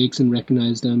some mistakes and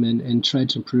recognized them and tried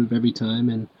to improve every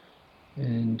time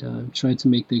and tried to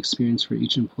make the experience for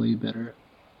each employee better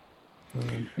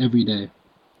every day.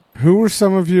 Who were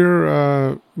some of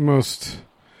your most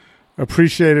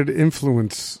appreciated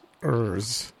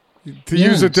influencers? To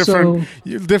use a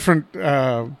different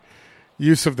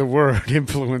use of the word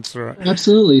influencer.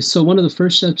 Absolutely. So one of the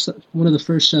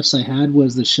first chefs I had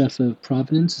was the chef of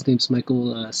Providence. His name's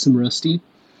Michael Cimarusti,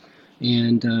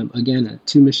 and again, a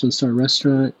 2 Michelin star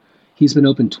restaurant. He's been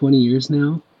open 20 years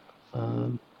now.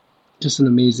 Just an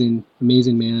amazing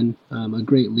man, a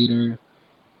great leader.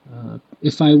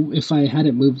 If I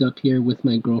hadn't moved up here with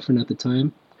my girlfriend at the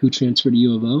time, who transferred to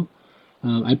U of O,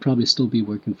 I'd probably still be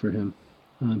working for him.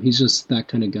 He's just that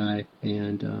kind of guy,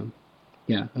 and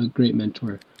a great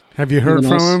mentor. Have you heard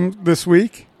from him this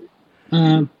week?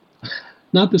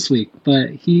 Not this week,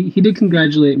 but he did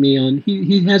congratulate me on.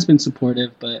 He has been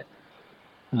supportive, but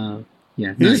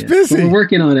he's busy. But we're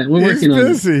working on it. He's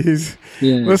busy.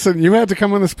 Listen, you had to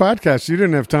come on this podcast. You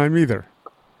didn't have time either.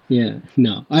 Yeah,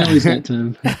 no, I always got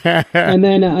time. And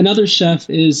then another chef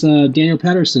is Daniel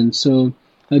Patterson. So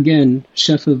again,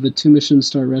 chef of a 2 Michelin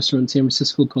star restaurant in San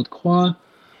Francisco called Qua.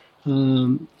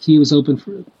 He was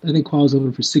open Qua was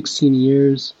open for 16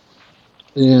 years.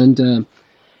 And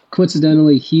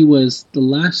coincidentally, he was the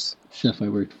last chef I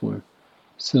worked for.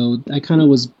 So I kind of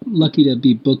was lucky to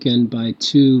be bookended by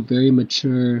 2 very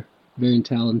mature, very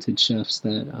talented chefs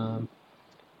that,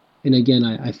 and again,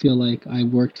 I feel like I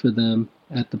worked for them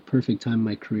at the perfect time in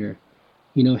my career.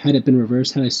 Had it been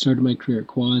reversed, had I started my career at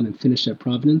Qua and then finished at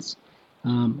Providence,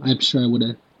 I'm sure I would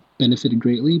have benefited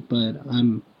greatly, but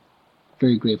I'm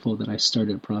very grateful that I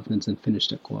started at Providence and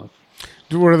finished at Qua.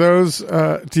 Were those,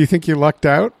 do you think you lucked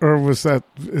out, or is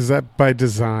that by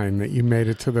design that you made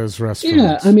it to those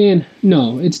restaurants? Yeah,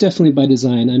 no, it's definitely by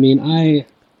design.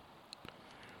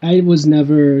 I was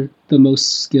never the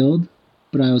most skilled,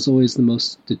 but I was always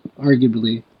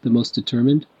arguably the most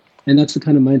determined. And that's the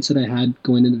kind of mindset I had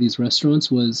going into these restaurants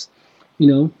was,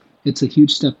 it's a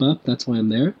huge step up. That's why I'm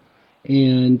there.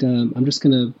 And I'm just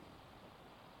going to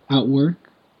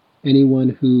outwork anyone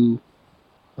who,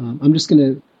 I'm just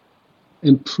going to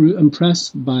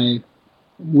impress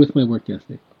with my work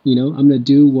ethic. I'm going to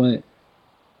do what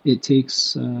it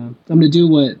takes. I'm going to do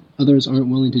what others aren't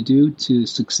willing to do to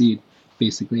succeed,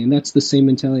 basically. And that's the same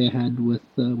mentality I had with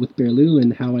Berlu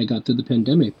and how I got through the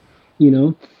pandemic.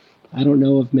 I don't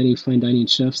know of many fine dining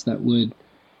chefs that would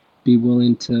be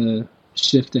willing to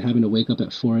shift to having to wake up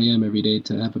at 4 a.m. every day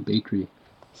to have a bakery.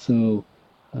 So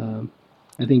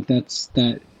I think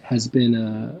that has been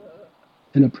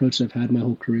an approach I've had my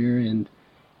whole career, and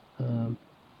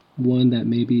one that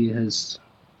maybe has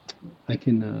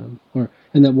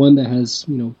that one that has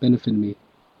benefited me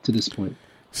to this point.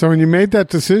 So when you made that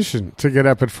decision to get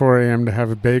up at 4 a.m. to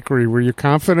have a bakery, were you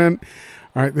confident,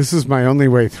 all right, this is my only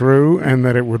way through, and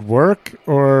that it would work?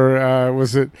 Or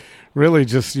was it really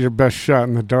just your best shot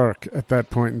in the dark at that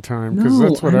point in time? Because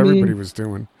that's what everybody was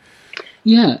doing.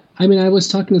 Yeah. I mean, I was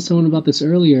talking to someone about this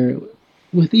earlier.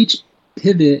 With each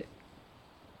pivot,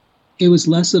 it was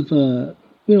less of a,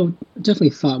 definitely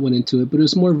thought went into it, but it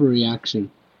was more of a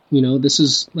reaction. This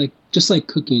is just like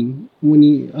cooking.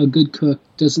 When a good cook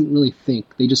doesn't really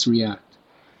think, they just react.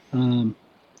 And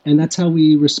that's how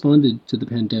we responded to the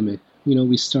pandemic.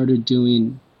 We started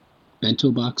doing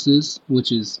bento boxes,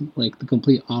 which is like the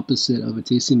complete opposite of a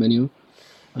tasting menu.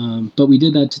 But we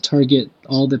did that to target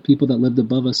all the people that lived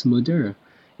above us in Madeira.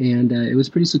 And it was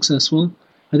pretty successful.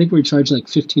 I think we were charged like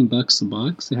 $15 a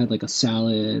box. It had like a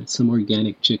salad, some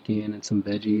organic chicken, and some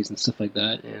veggies and stuff like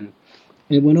that. And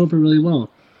it went over really well.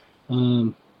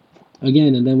 And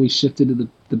then we shifted to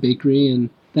the bakery, and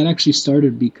that actually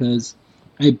started because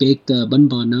I baked bun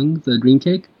nung, the green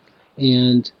cake,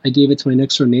 and I gave it to my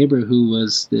next door neighbor who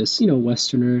was this,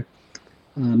 Westerner,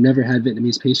 never had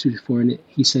Vietnamese pastry before, and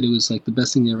he said it was like the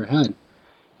best thing he ever had.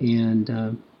 And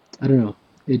I don't know,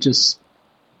 it just,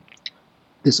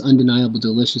 this undeniable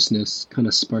deliciousness kind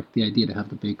of sparked the idea to have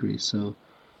the bakery. So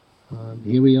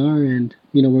here we are, and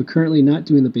we're currently not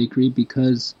doing the bakery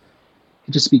because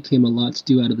it just became a lot to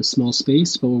do out of the small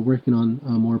space, but we're working on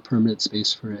a more permanent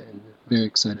space for it, and very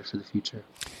excited for the future.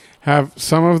 Have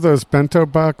some of those bento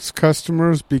box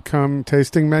customers become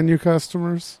tasting menu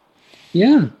customers?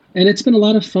 Yeah, and it's been a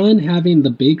lot of fun having the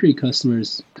bakery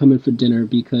customers come in for dinner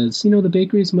because, the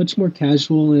bakery is much more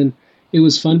casual, and it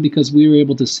was fun because we were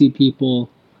able to see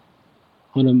people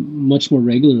on a much more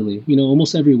regularly.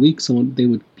 Almost every week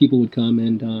people would come,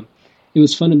 and it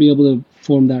was fun to be able to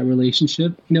form that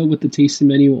relationship. With the tasting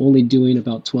menu only doing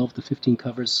about 12 to 15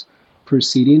 covers per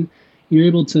seating, you're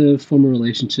able to form a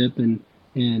relationship and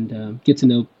get to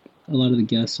know a lot of the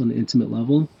guests on an intimate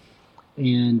level.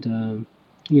 And,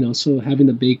 so having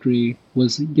the bakery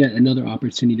was yet another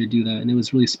opportunity to do that. And it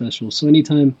was really special. So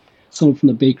anytime someone from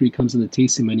the bakery comes in the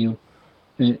tasting menu,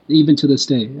 even to this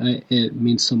day, it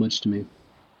means so much to me.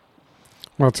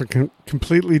 Well, it's a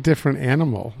completely different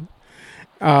animal.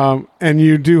 And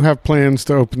you do have plans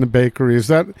to open the bakery. Is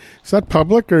that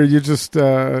public, or you just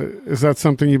is that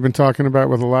something you've been talking about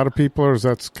with a lot of people, or is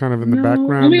that kind of in the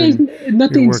background? I mean,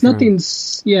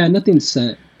 nothing's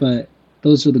set, but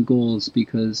those are the goals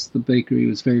because the bakery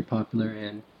was very popular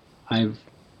and I've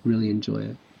really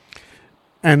enjoyed it.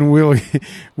 And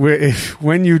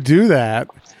when you do that,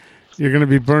 you're going to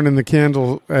be burning the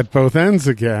candle at both ends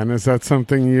again. Is that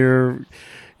something you're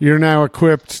now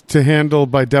equipped to handle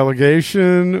by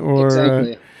delegation, or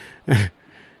exactly?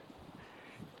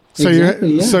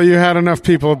 So you had enough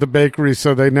people at the bakery,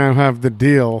 so they now have the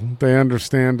deal. They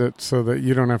understand it, so that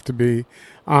you don't have to be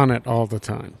on it all the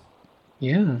time.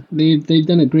 Yeah, they've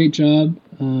done a great job,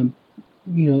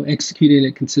 executing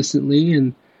it consistently,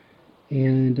 and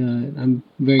I'm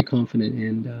very confident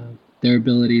in their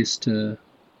abilities to,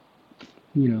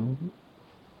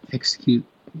 execute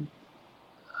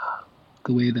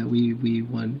the way that we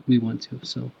want to.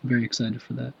 So very excited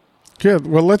for that. Good.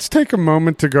 Well, let's take a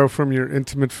moment to go from your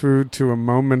intimate food to a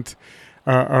moment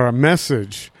or a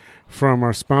message from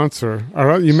our sponsor.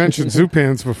 You mentioned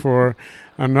Zupan's before.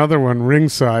 Another one,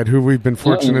 RingSide, who we've been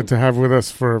fortunate to have with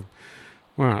us for,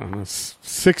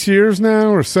 6 years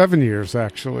now, or 7 years,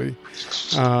 actually.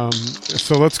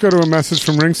 So let's go to a message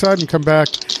from RingSide and come back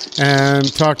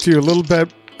and talk to you a little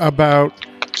bit about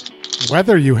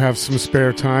whether you have some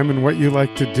spare time and what you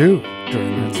like to do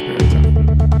during that spare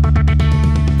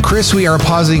time. Chris, we are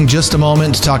pausing just a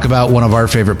moment to talk about one of our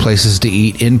favorite places to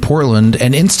eat in Portland,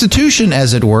 an institution,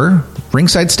 as it were,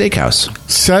 RingSide Steakhouse.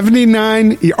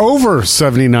 Over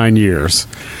 79 years.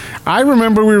 I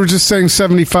remember we were just saying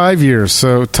 75 years,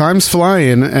 so time's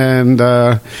flying, and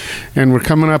we're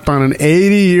coming up on an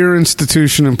 80-year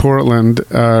institution in Portland,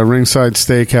 RingSide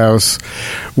Steakhouse,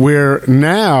 where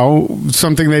now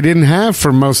something they didn't have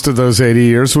for most of those 80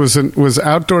 years was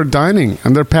outdoor dining,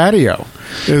 and their patio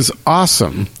is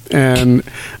awesome, and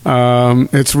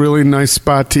it's really nice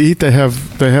spot to eat. They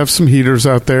have some heaters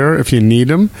out there if you need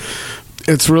them.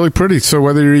 It's really pretty. So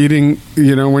whether you're eating,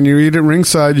 when you eat at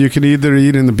Ringside, you can either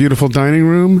eat in the beautiful dining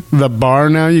room, the bar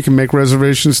now, you can make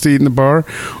reservations to eat in the bar,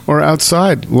 or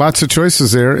outside. Lots of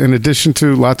choices there, in addition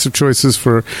to lots of choices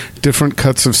for different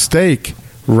cuts of steak.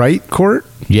 Right, Court?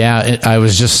 Yeah, I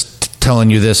was just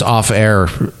telling you this off air,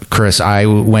 Chris. I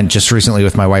went just recently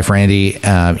with my wife, Randy.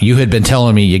 You had been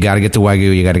telling me you got to get the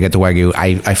Wagyu.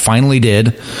 I finally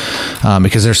did,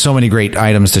 because there's so many great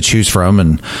items to choose from,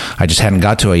 and I just hadn't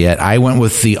got to it yet. I went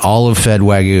with the olive-fed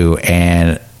Wagyu,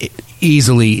 and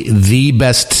easily the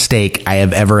best steak I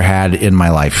have ever had in my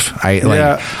life.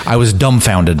 I was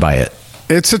dumbfounded by it.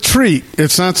 It's a treat.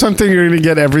 It's not something you're going to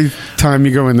get every time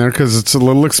you go in there because it's a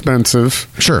little expensive.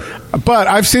 Sure. But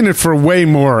I've seen it for way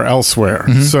more elsewhere.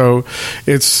 Mm-hmm. So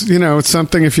it's, it's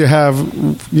something if you have,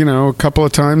 a couple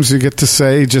of times you get to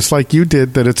say, just like you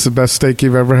did, that it's the best steak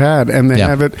you've ever had. And they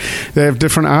have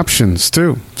different options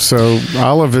too. So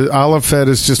olive fed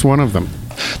is just one of them.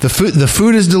 The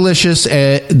food is delicious.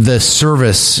 The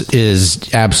service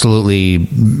is absolutely,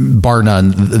 bar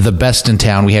none, the best in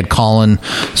town. We had Colin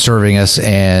serving us,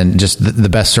 and just the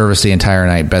best service the entire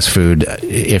night. Best food.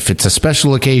 If it's a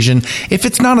special occasion, if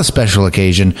it's not a special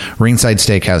occasion, RingSide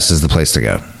Steakhouse is the place to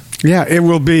go. Yeah, it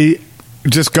will be.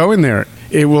 Just go in there.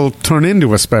 It will turn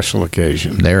into a special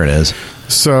occasion. There it is.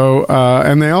 So,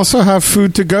 and they also have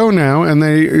food to go now, and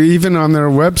they even on their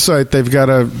website they've got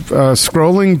a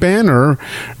scrolling banner.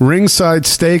 Ringside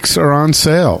steaks are on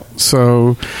sale,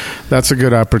 so that's a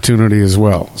good opportunity as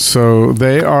well. So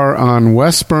they are on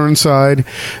West Burnside.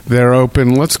 They're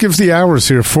open. Let's give the hours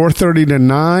here: 4:30 to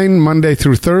 9 Monday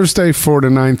through Thursday, 4 to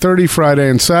 9:30 Friday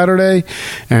and Saturday,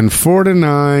 and 4 to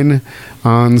 9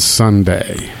 on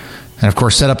Sunday. And, of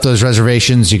course, set up those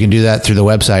reservations. You can do that through the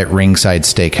website,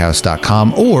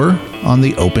 ringsidesteakhouse.com, or on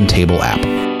the Open Table app.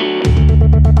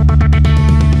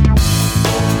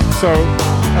 So,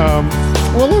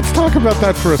 let's talk about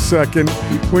that for a second.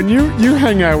 When you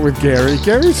hang out with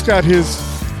Gary's got his,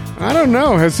 I don't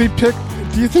know, has he picked,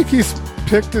 do you think he's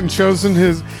picked and chosen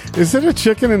his, is it a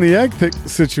chicken and the egg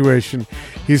situation?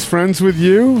 He's friends with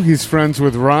you. He's friends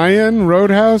with Ryan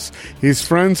Roadhouse. He's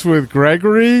friends with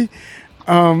Gregory.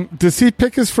 Does he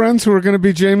pick his friends who are going to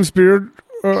be James Beard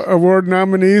Award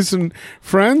nominees and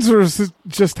friends, or does it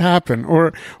just happen,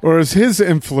 or is his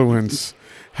influence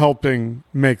helping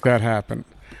make that happen?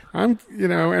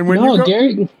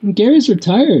 Gary's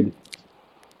retired.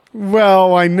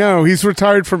 Well, I know he's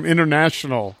retired from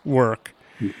international work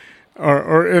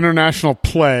or international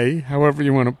play, however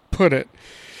you want to put it.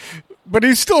 But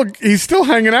he's still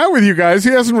hanging out with you guys.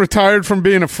 He hasn't retired from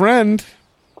being a friend.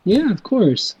 Yeah, of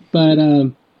course. But,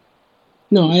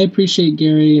 no, I appreciate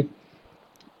Gary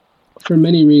for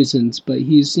many reasons, but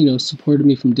he's, supported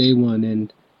me from day one.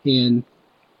 And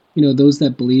those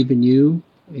that believe in you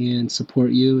and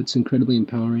support you, it's incredibly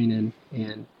empowering.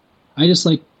 And I just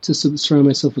like to surround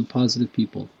myself with positive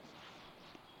people.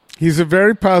 He's a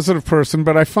very positive person,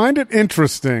 but I find it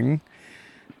interesting.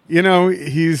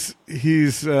 He's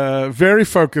very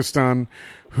focused on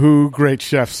who great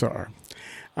chefs are.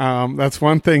 That's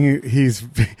one thing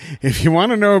if you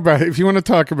want to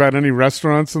talk about any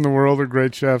restaurants in the world or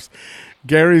great chefs,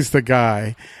 Gary's the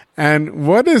guy. And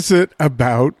what is it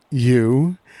about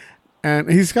you? And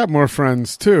he's got more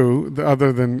friends too,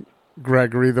 other than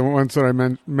Gregory, the ones that I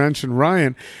mentioned,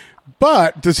 Ryan.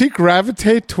 But does he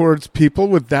gravitate towards people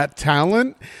with that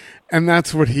talent? And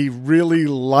that's what he really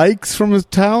likes from a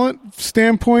talent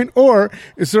standpoint? Or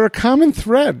is there a common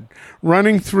thread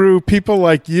running through people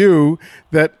like you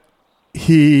that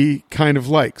he kind of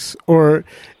likes? Or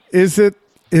is it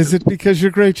because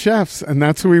you're great chefs and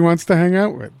that's who he wants to hang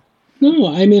out with? No,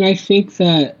 I think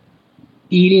that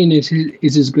eating is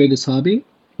his greatest hobby.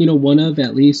 One of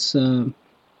at least, maybe.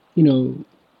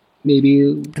 And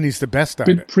he's the best at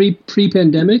it.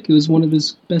 Pre-pandemic, it was one of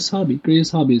his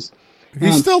greatest hobbies.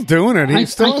 He's still doing it. He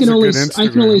still has a good Instagram. I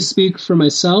can only speak for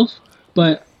myself,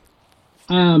 but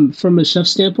from a chef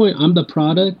standpoint, I'm the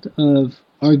product of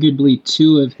arguably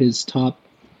 2 of his top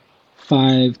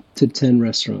 5 to 10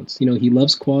 restaurants. He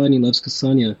loves quality and he loves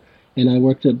Casania, and I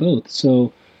worked at both.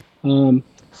 So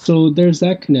there's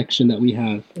that connection that we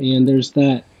have, and there's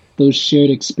those shared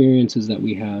experiences that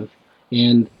we have,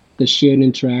 and the shared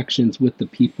interactions with the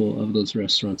people of those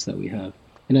restaurants that we have.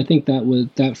 And I think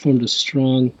that formed a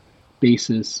strong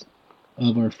basis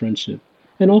of our friendship.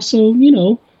 And also,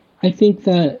 I think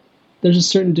that there's a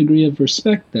certain degree of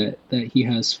respect that he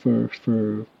has for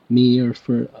me or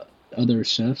for other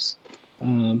chefs,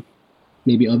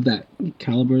 maybe of that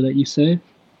caliber that you say,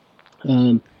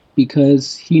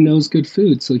 because he knows good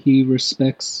food, so he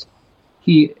respects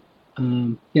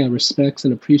and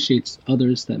appreciates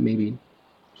others that maybe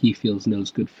he feels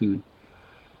knows good food.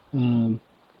 And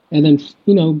then,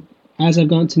 as I've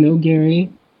gotten to know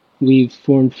Gary, we've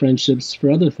formed friendships for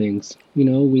other things.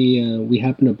 We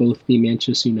happen to both be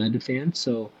Manchester United fans,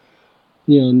 so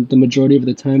the majority of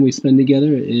the time we spend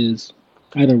together is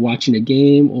either watching a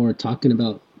game or talking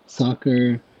about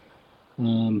soccer.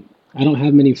 I don't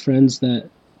have many friends that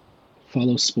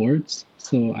follow sports,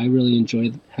 so I really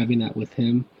enjoy having that with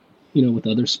him, with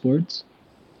other sports.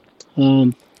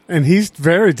 And he's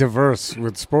very diverse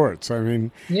with sports. I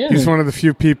mean, he's one of the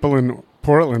few people in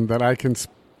Portland that I can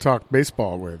talk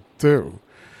baseball with, too.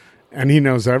 And he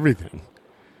knows everything.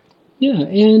 Yeah,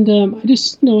 and I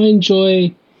just, I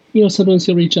enjoy, sometimes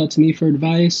he'll reach out to me for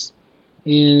advice.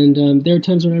 And there are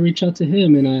times when I reach out to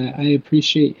him, and I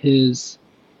appreciate his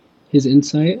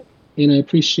insight. And I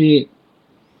appreciate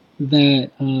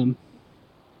that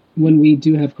when we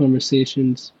do have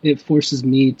conversations, it forces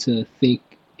me to think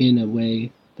in a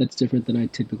way that's different than I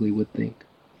typically would think.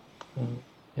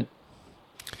 Yeah.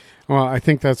 Well, I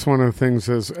think that's one of the things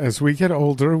as we get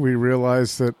older, we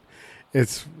realize that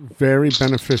it's very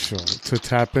beneficial to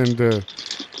tap into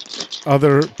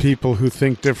other people who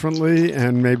think differently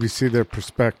and maybe see their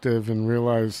perspective and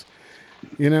realize,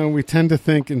 we tend to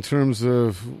think in terms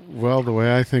of, well, the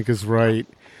way I think is right.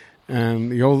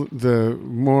 And the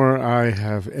more I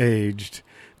have aged,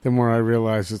 the more I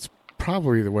realize it's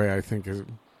probably the way I think is.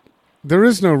 There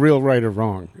is no real right or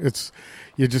wrong.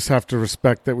 You just have to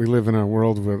respect that we live in a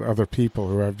world with other people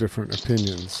who have different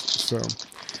opinions. So,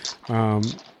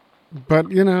 but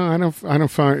I don't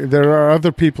find there are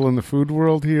other people in the food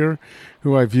world here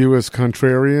who I view as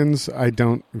contrarians. I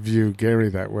don't view Gary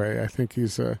that way. I think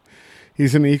he's an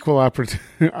equal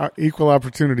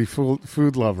opportunity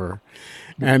food lover.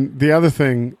 And the other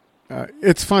thing,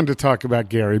 it's fun to talk about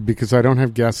Gary because I don't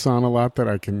have guests on a lot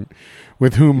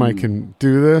with whom I can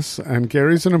do this. And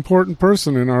Gary's an important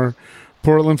person in our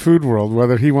Portland food world,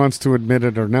 whether he wants to admit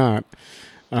it or not.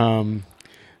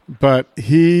 But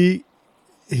he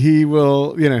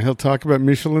will, he'll talk about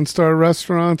Michelin star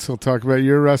restaurants. He'll talk about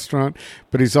your restaurant,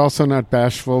 but he's also not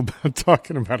bashful about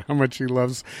talking about how much he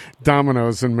loves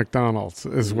Domino's and McDonald's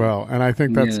as well. And I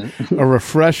think that's a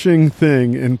refreshing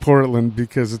thing in Portland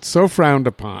because it's so frowned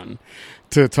upon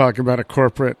to talk about a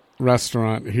corporate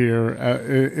restaurant here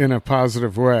in a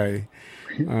positive way.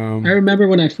 I remember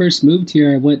when I first moved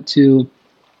here, I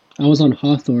was on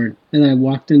Hawthorne and I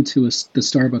walked into the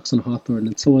Starbucks on Hawthorne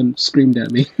and someone screamed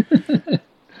at me.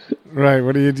 Right.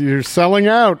 What do you do? You're selling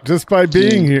out just by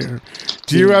being here.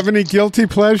 Do you have any guilty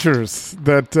pleasures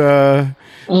that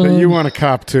you want to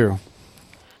cop to?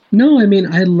 No, I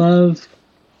mean, I love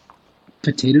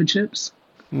potato chips.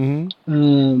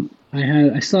 Mm-hmm.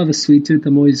 I still have a sweet tooth.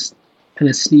 I'm always kind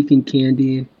of sneaking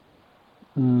candy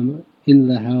into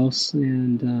the house.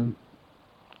 And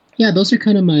those are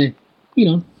kind of my,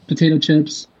 potato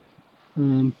chips,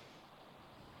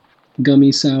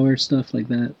 gummy sour, stuff like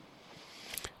that.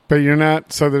 But you're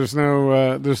not. So there's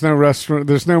no restaurant.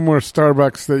 There's no more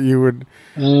Starbucks that you would.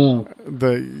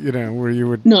 Where you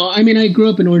would. No, I mean I grew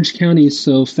up in Orange County,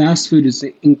 so fast food is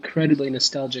incredibly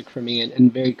nostalgic for me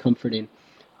and very comforting.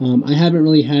 I haven't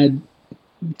really had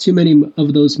too many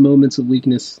of those moments of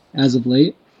weakness as of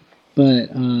late, but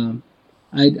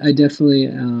I definitely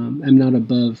am not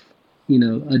above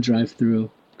a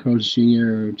drive-through Carl's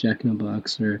Jr. or Jack in the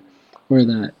Box or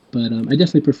that. But I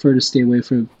definitely prefer to stay away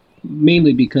from.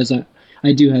 Mainly because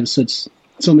I do have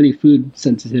so many food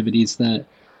sensitivities that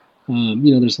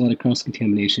there's a lot of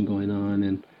cross-contamination going on,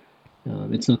 and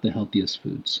it's not the healthiest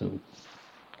food.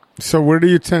 So where do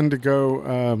you tend to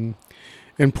go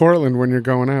in Portland when you're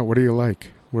going out? What do you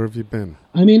like? Where have you been?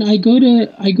 I mean, I go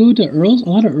to Earl's, a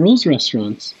lot of Earl's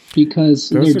restaurants because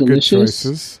those they're are delicious. Good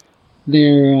choices.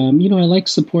 They're I like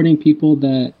supporting people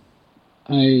that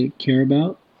I care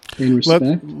about. Let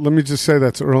me just say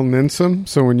that's Earl Ninsom.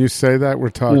 So when you say that, we're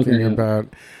talking about.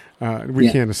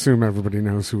 We can't assume everybody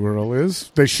knows who Earl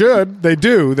is. They should. They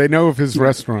do. They know of his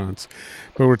restaurants.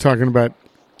 But we're talking about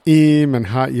Eam and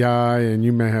Hot Yai, and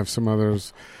you may have some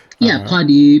others. Yeah,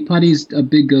 Paddy. Paddy's a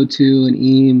big go-to, and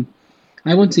Eam.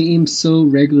 I went to Eam so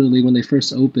regularly when they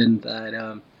first opened that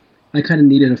I kind of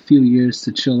needed a few years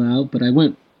to chill out. But I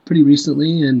went pretty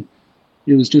recently, and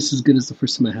it was just as good as the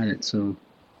first time I had it. So.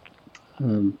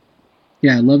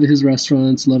 I love his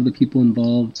restaurants, love the people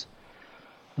involved.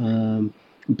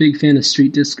 Big fan of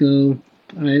street disco.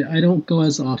 I don't go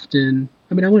as often.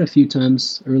 I mean, I went a few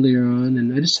times earlier on,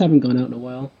 and I just haven't gone out in a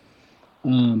while.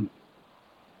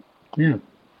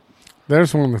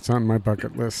 There's one that's on my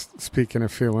bucket list. Speaking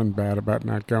of feeling bad about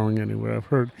not going anywhere, I've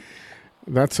heard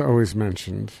that's always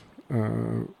mentioned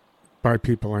by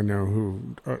people I know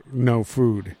who know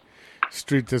food.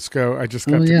 street disco. I just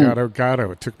got to Gato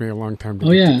Gato. It took me a long time to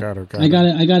get to Gato Gato.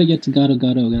 I got to get to Gato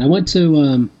Gato again. I went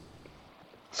to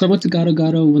Gato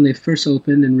Gato when they first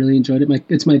opened and really enjoyed it.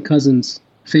 It's my cousin's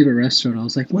favorite restaurant. I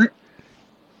was like, what?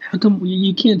 How come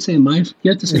you can't say you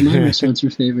have to say my restaurant's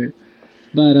your favorite.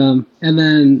 But but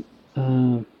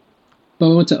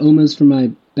I went to Oma's for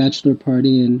my bachelor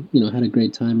party and, had a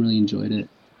great time, really enjoyed it.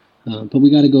 But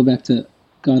we got to go back to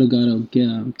Gato Gato.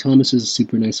 Yeah, Thomas is a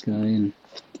super nice guy.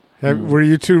 And were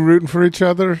you two rooting for each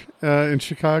other in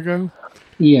Chicago?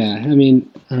 Yeah, I mean,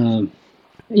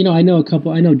 I know a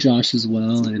couple. I know Josh as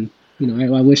well, and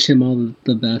I wish him all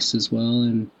the best as well.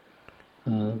 And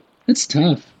it's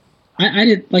tough. I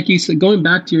did, like you said, going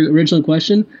back to your original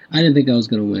question, I didn't think I was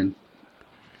going to win.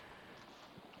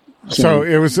 So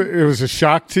it was a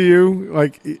shock to you,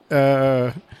 like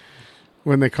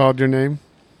when they called your name.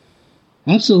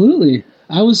 Absolutely,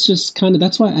 I was just kind of.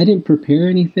 That's why I didn't prepare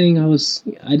anything. I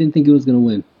didn't think it was going to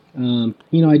win.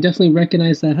 I definitely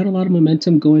recognized that I had a lot of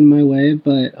momentum going my way,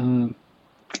 but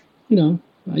you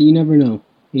never know.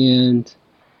 And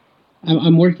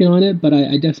I'm working on it, but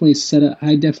I definitely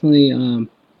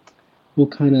will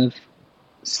kind of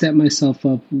set myself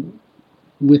up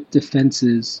with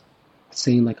defenses,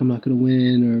 saying like I'm not going to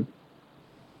win, or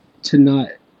to not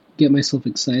get myself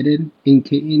excited in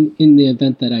the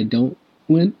event that I don't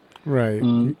win. Right.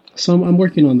 So I'm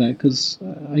working on that because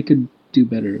I could do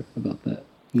better about that,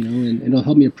 and it'll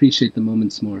help me appreciate the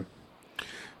moments more.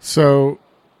 So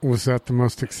was that the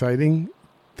most exciting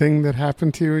thing that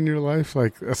happened to you in your life?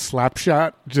 Like a slap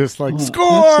shot, just like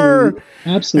score?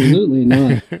 Absolutely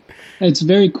not. It's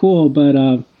very cool, but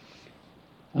I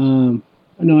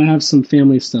have some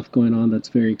family stuff going on that's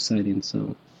very exciting.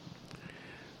 So,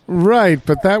 right,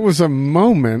 but that was a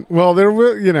moment. Well, there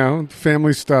were,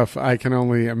 family stuff. I can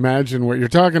only imagine what you're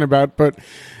talking about, but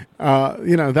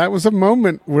that was a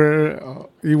moment where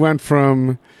you went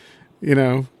from,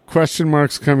 question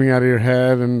marks coming out of your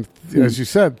head, and as you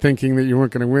said, thinking that you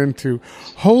weren't going to win, to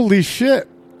holy shit,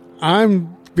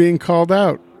 I'm being called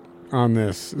out on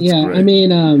this. It's great. I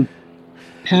mean,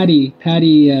 Patty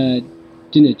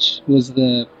Dinich was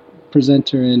the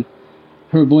presenter, and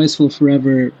her voice will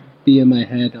forever be in my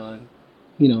head on,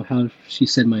 how she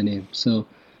said my name. So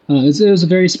it was a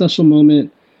very special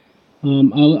moment.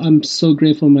 I'm so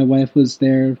grateful my wife was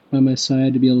there by my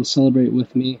side to be able to celebrate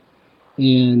with me.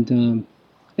 And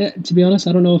to be honest,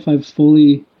 I don't know if I've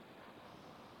fully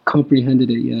comprehended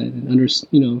it yet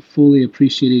and fully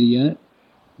appreciated it yet.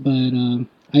 But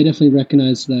I definitely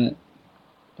recognize that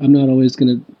I'm not always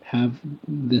going to have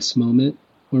this moment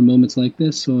or moments like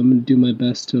this. So I'm going to do my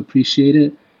best to appreciate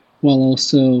it while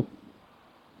also,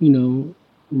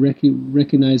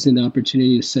 recognizing the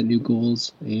opportunity to set new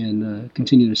goals and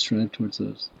continue to strive towards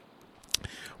those.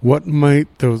 What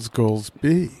might those goals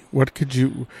be? Where could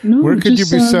you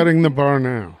be setting the bar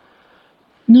now?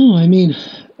 No, I mean,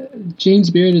 Jane's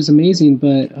Beard is amazing,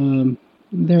 but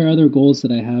there are other goals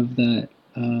that I have that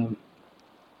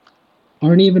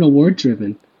aren't even award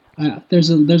driven. There's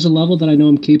a level that I know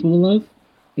I'm capable of,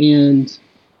 and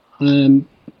I'm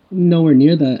nowhere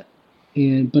near that.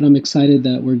 But I'm excited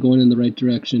that we're going in the right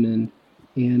direction.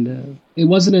 And it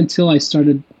wasn't until I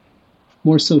started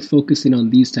more so focusing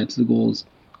on these types of goals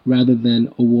rather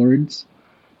than awards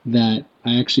that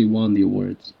I actually won the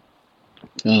awards.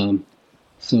 So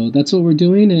that's what we're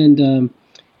doing. And,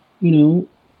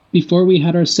 before we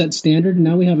had our set standard,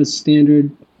 now we have a standard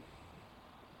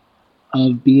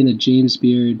of being a James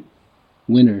Beard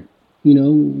winner.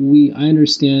 I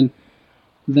understand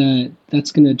that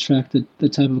that's going to attract the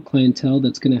type of clientele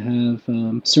that's going to have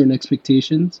certain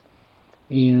expectations,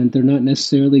 and they're not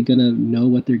necessarily going to know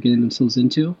what they're getting themselves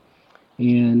into.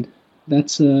 And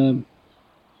that's kind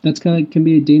of can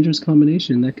be a dangerous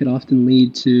combination that could often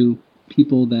lead to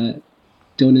people that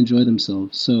don't enjoy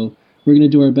themselves. So we're going to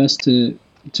do our best to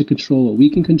control what we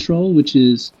can control, which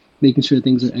is making sure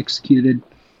things are executed,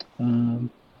 the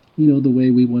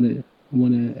way we want to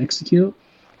execute,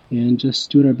 and just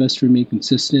doing our best to remain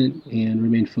consistent and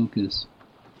remain focused.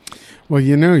 Well,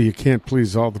 you can't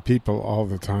please all the people all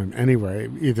the time anyway,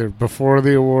 either before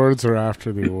the awards or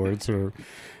after the awards, or,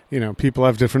 people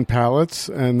have different palates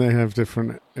and they have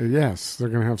different, they're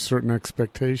going to have certain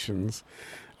expectations,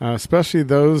 especially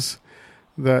those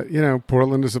that,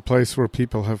 Portland is a place where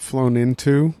people have flown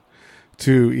into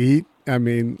to eat. I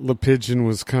mean, Le Pigeon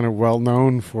was kind of well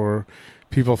known for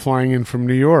people flying in from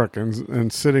New York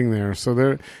and sitting there. So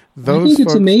I think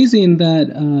it's amazing that,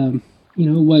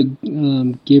 what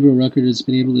Gabriel Ruckert has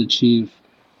been able to achieve.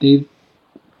 It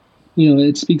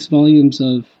speaks volumes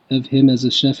of him as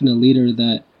a chef and a leader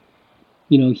that,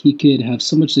 he could have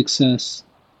so much success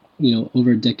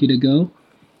over a decade ago,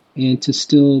 and to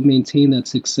still maintain that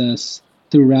success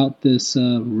throughout this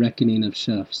reckoning of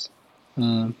chefs.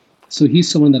 So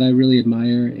he's someone that I really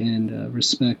admire and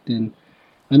respect, and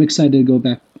I'm excited to go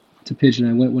back to Pigeon.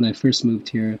 I went when I first moved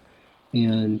here,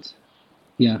 and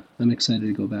yeah, I'm excited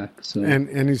to go back. So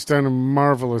and he's done a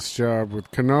marvelous job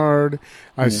with Kennard.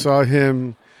 I saw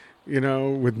him,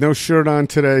 with no shirt on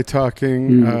today,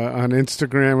 talking on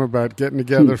Instagram about getting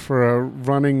together for a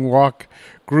running walk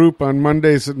group on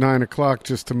Mondays at 9:00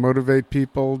 just to motivate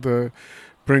people to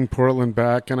bring Portland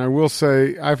back. And I will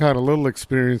say I've had a little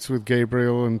experience with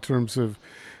Gabriel in terms of,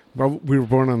 well, we were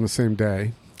born on the same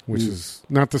day, which is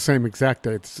not the same exact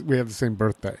day. We have the same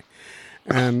birthday,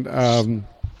 and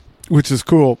which is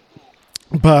cool.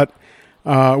 But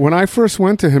when I first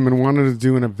went to him and wanted to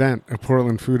do an event, a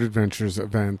Portland Food Adventures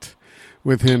event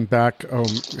with him back,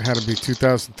 had to be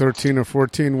 2013 or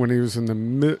 14, when he was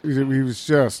he was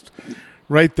just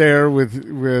right there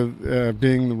with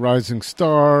being the rising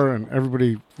star, and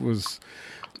everybody was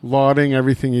lauding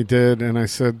everything he did. And I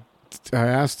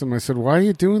asked him, why are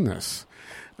you doing this?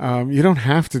 You don't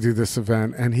have to do this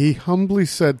event. And he humbly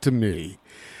said to me,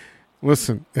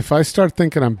 listen, if I start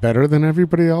thinking I'm better than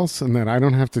everybody else and that I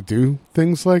don't have to do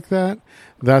things like that,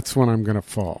 that's when I'm going to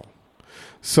fall.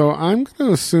 So I'm going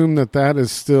to assume that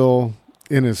is still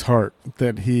in his heart,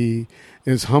 that he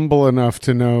is humble enough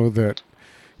to know that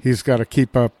he's got to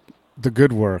keep up the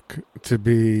good work to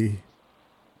be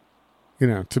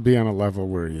on a level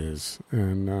where he is.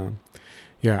 And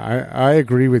I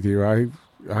agree with you.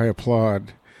 I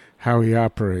applaud how he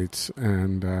operates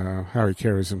and how he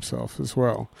carries himself as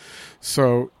well.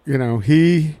 So,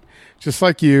 he, just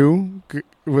like you,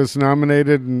 was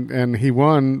nominated and he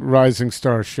won Rising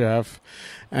Star Chef.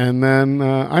 And then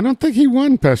I don't think he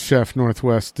won Best Chef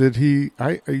Northwest, did he?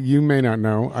 You may not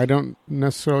know. I don't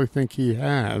necessarily think he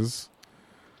has.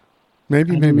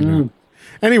 Maybe not.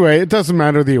 Anyway, it doesn't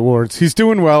matter the awards. He's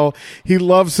doing well. He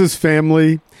loves his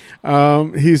family.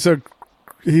 He's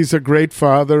a great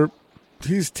father.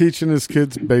 He's teaching his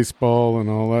kids baseball and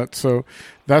all that. So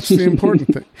that's the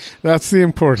important thing. That's the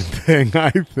important thing, I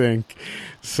think.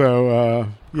 So,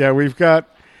 we've got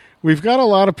a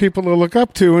lot of people to look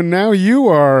up to. And now you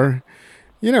are,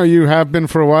 you have been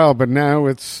for a while, but now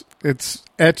it's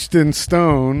etched in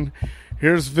stone.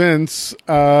 Here's Vince.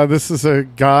 This is a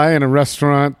guy in a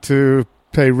restaurant to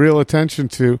pay real attention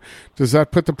to. Does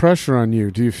that put the pressure on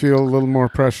you? Do you feel a little more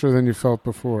pressure than you felt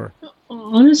before?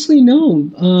 Honestly,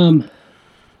 no.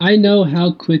 I know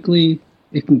how quickly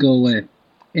it can go away.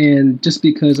 And just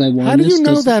because I want How do you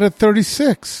know that at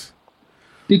 36?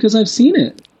 Because I've seen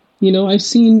it. I've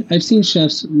seen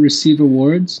chefs receive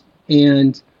awards,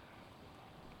 and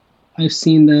I've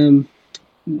seen them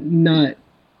not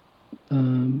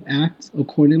act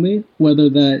accordingly, whether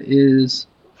that is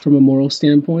from a moral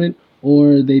standpoint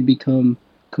or they become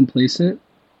complacent.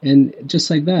 And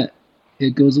just like that,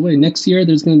 it goes away. Next year,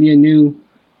 there's going to be a new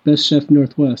Best Chef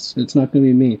Northwest. It's not going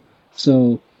to be me.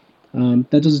 So that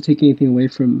doesn't take anything away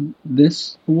from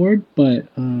this award. But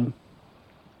I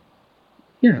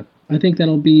think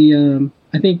that'll be,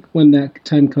 I think when that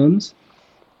time comes,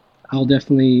 I'll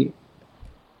definitely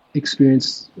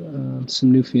experience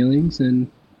some new feelings. And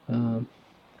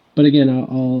but again,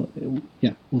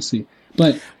 we'll see.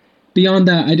 But beyond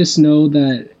that, I just know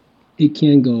that it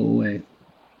can go away.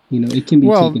 It can be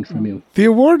taken from you. The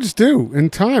awards do in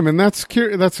time, and that's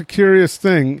a curious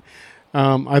thing.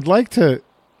 I'd like to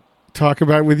talk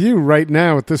about with you right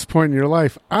now at this point in your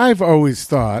life. I've always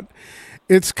thought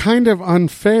it's kind of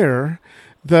unfair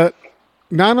that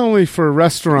not only for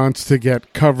restaurants to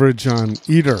get coverage on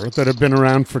Eater that have been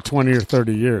around for 20 or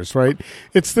 30 years, right?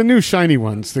 It's the new shiny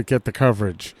ones that get the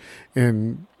coverage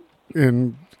in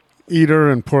Eater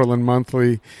and Portland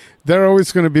Monthly. They're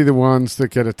always going to be the ones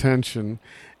that get attention.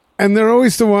 And they're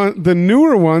always the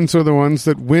newer ones are the ones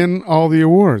that win all the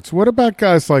awards. What about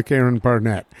guys like Aaron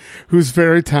Barnett, who's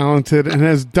very talented and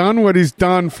has done what he's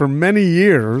done for many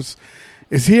years?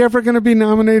 Is he ever going to be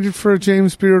nominated for a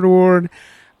James Beard Award?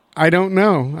 I don't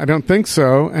know. I don't think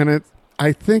so. And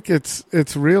I think it's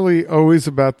really always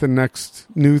about the next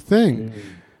new thing.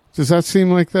 Does that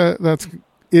seem like that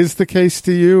is the case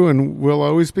to you and will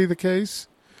always be the case?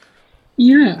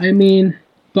 Yeah,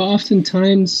 but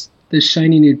oftentimes the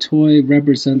shiny new toy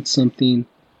represents something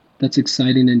that's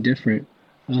exciting and different.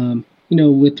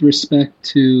 With respect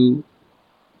to,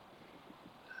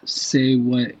 say,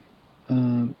 what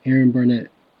Aaron Barnett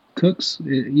cooks,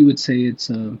 you would say it's,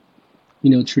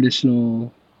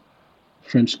 traditional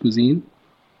French cuisine.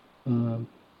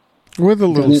 With a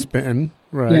little spin,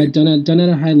 right? Yeah, done at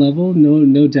a high level,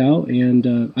 no doubt.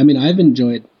 And I've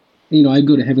enjoyed I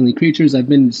go to Heavenly Creatures. I've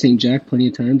been to St. Jack plenty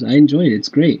of times. I enjoy it. It's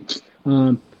great.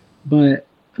 But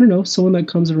I don't know, someone that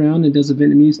comes around and does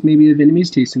maybe a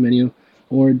Vietnamese tasting menu,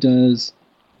 or does,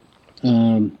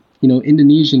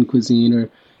 Indonesian cuisine, or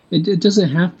it doesn't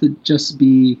have to just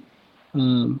be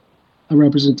a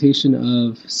representation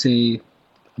of, say,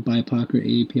 a BIPOC or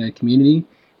AAPI community,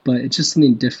 but it's just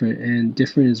something different, and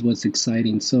different is what's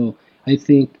exciting. So I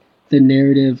think the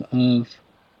narrative of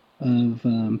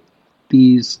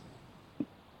these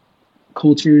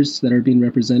cultures that are being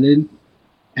represented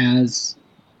as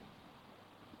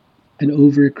an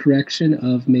overcorrection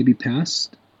of maybe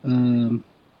past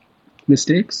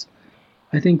mistakes,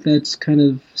 I think that's kind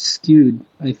of skewed.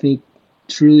 I think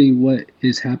truly what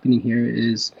is happening here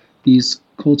is these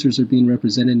cultures are being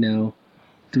represented now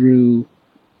through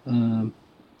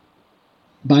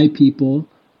by people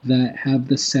that have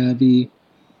the savvy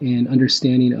and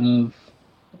understanding of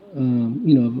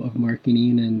of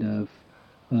marketing and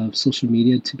of social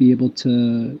media to be able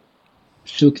to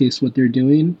showcase what they're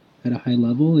doing at a high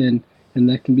level, and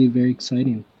that can be very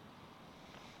exciting.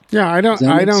 Yeah, I don't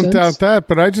doubt that,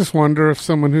 but I just wonder if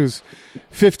someone who's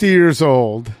 50 years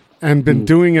old and been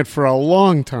doing it for a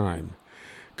long time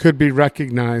could be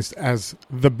recognized as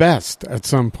the best at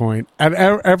some point,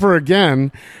 ever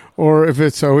again, or if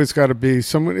it's always got to be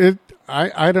someone.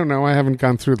 I don't know. I haven't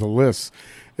gone through the list.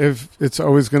 If it's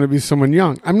always going to be someone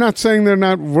young, I'm not saying they're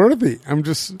not worthy. I'm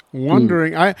just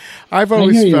wondering. I've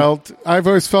always felt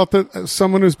that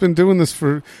someone who's been doing this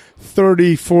for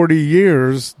 30, 40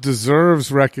 years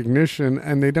deserves recognition,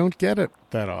 and they don't get it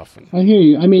that often. I hear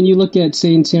you. I mean, you look at,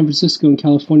 say, in San Francisco and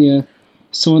California,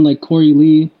 someone like Corey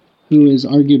Lee, who is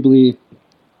arguably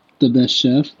the best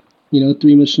chef,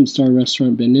 3 Michelin star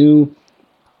restaurant, Bennu,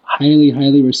 highly,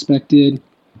 highly respected.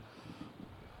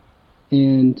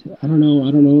 And I don't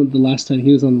know the last time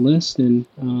he was on the list, and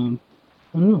I don't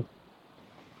know.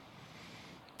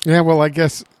 Yeah, well, I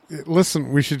guess,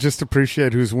 listen, we should just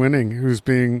appreciate who's winning, who's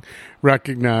being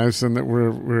recognized, and that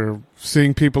we're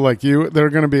seeing people like you. There are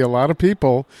going to be a lot of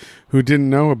people who didn't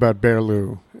know about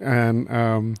Berlu,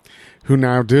 and who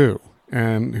now do,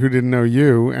 and who didn't know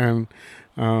you, and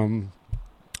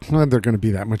they're going to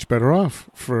be that much better off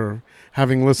for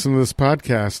having listened to this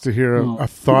podcast, to hear a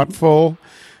thoughtful...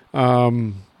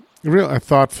 a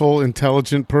thoughtful,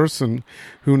 intelligent person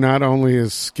who not only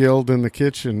is skilled in the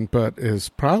kitchen, but is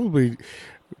probably,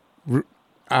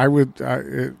 I would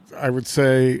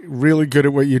say, really good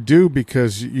at what you do,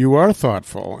 because you are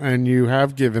thoughtful and you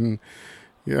have given.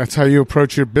 That's how you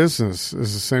approach your business.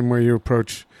 Is the same way you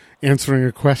approach answering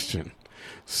a question.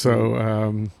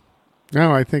 So,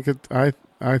 no, I think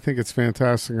it's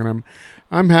fantastic, and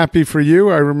I'm happy for you.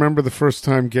 I remember the first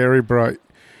time Gary brought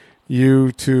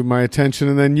you to my attention,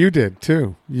 and then you did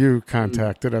too. You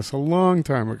contacted us a long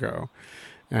time ago,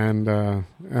 and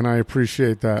I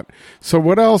appreciate that. So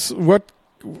what else? What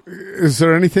is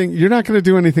there anything you're not going to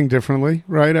do anything differently,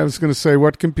 right? I was going to say,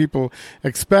 what can people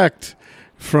expect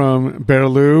from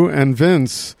Berlu and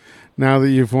Vince now that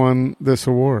you've won this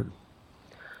award?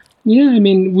 Yeah, I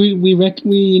mean,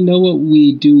 we know what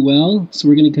we do well, so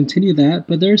we're going to continue that.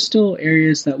 But there are still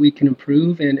areas that we can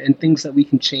improve, and things that we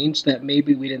can change that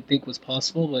maybe we didn't think was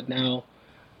possible, but now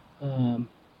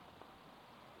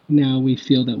we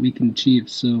feel that we can achieve.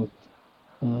 So,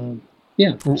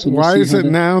 yeah. So why is it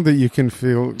now that you can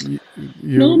feel?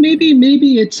 No,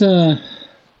 maybe it's a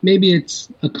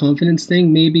confidence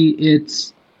thing. Maybe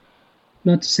it's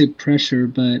not to say pressure,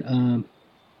 but.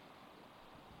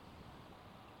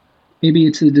 Maybe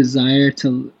it's a desire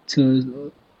to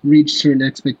reach certain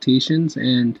expectations,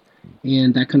 and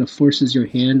that kind of forces your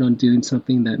hand on doing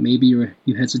something that maybe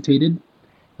you hesitated,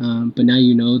 but now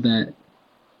you know that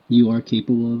you are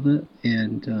capable of it,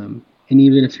 and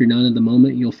even if you're not in the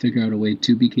moment, you'll figure out a way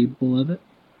to be capable of it.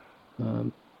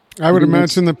 I would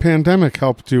imagine the pandemic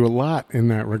helped you a lot in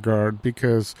that regard,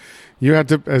 because you had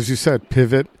to, as you said,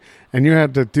 pivot. And you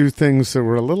had to do things that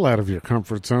were a little out of your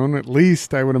comfort zone. At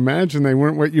least I would imagine they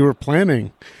weren't what you were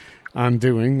planning on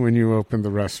doing when you opened the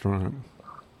restaurant.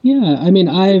 Yeah, I mean,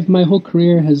 my whole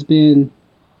career has been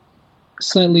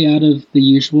slightly out of the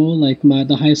usual. Like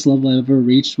the highest level I ever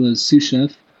reached was sous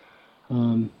chef,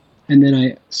 and then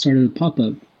I started a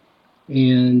pop-up,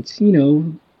 and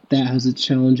that has its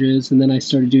challenges. And then I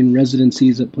started doing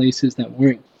residencies at places that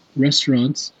weren't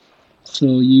restaurants,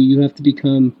 so you have to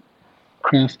become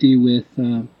crafty with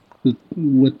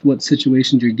what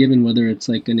situations you're given, whether it's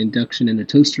like an induction in a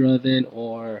toaster oven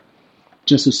or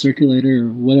just a circulator or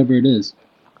whatever it is.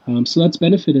 So that's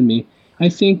benefited me. I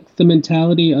think the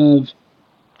mentality of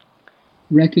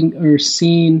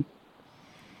seeing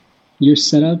your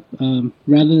setup,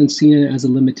 rather than seeing it as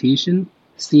a limitation,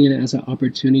 seeing it as an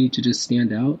opportunity to just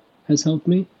stand out has helped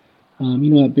me. At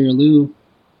Berlu,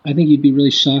 I think you'd be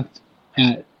really shocked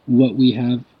at what we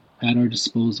have at our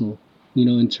disposal,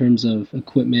 in terms of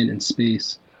equipment and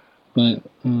space. But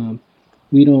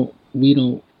we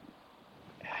don't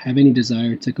have any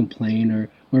desire to complain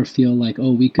or feel like,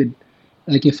 oh, we could,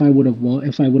 like, if I wouldn't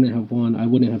have won, I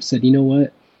wouldn't have said, you know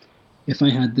what, if I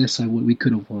had this, we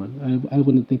could have won. I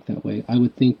wouldn't think that way. I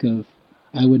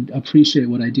would appreciate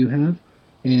what I do have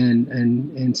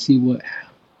and see what,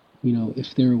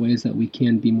 if there are ways that we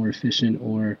can be more efficient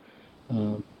or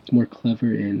more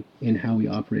clever in how we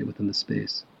operate within the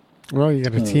space. Well, you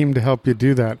got a team to help you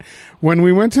do that. When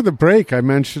we went to the break, I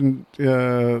mentioned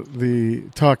the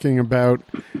talking about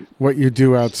what you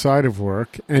do outside of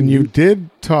work, and you did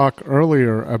talk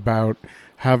earlier about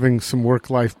having some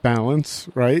work-life balance,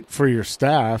 right, for your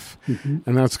staff,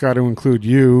 and that's got to include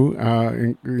you.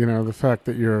 The fact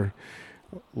that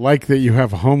that you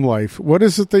have a home life. What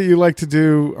is it that you like to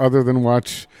do other than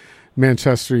watch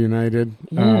Manchester United?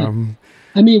 Yeah.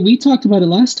 We talked about it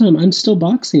last time. I'm still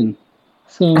boxing.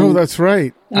 So that's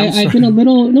right. I've been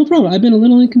no problem. I've been a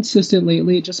little inconsistent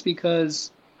lately just because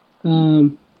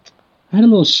I had a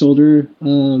little shoulder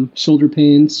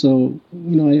pain. So,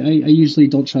 I usually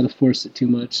don't try to force it too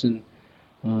much. And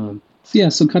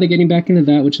so kind of getting back into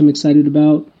that, which I'm excited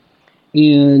about.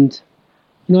 And,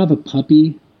 I have a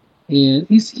puppy, and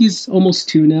he's almost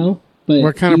 2 now. But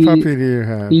what kind of puppy do you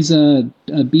have? He's a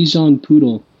Bichon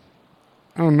Poodle.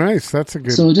 Oh, nice. That's a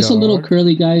good So just dog. A little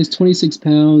curly guy. He's 26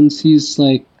 pounds. He's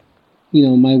like,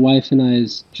 my wife and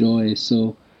I's joy.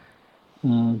 So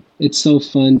it's so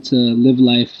fun to live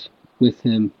life with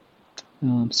him.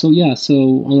 So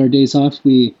on our days off,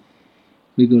 we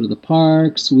go to the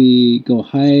parks, we go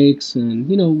hikes, and,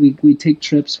 we take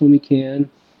trips when we can.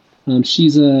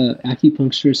 She's a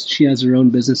acupuncturist. She has her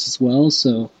own business as well.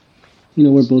 So,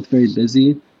 we're both very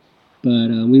busy. But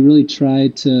we really try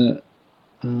to...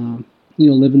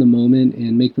 live in the moment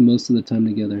and make the most of the time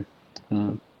together.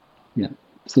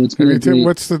 So it's been great.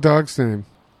 What's the dog's name?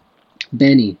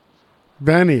 Benny.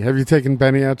 Benny. Have you taken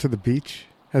Benny out to the beach?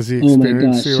 Has he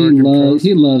experienced the Oregon coast?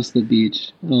 He loves the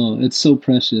beach. Oh, it's so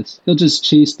precious. He'll just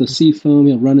chase the sea foam.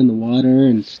 He'll run in the water,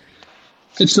 and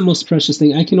it's the most precious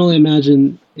thing. I can only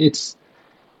imagine it's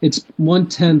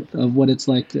 1/10 of what it's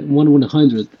like,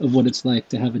 1/100th of what it's like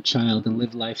to have a child and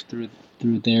live life through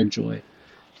their joy.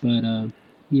 But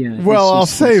yeah. Well, I'll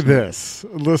say this.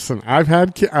 Listen, I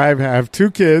have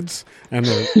 2 kids and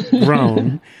they're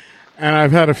grown, and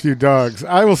I've had a few dogs.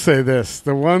 I will say this: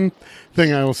 the one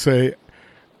thing I will say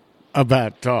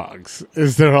about dogs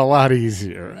is they're a lot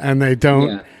easier, and they don't.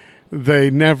 Yeah. They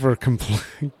never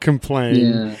complain,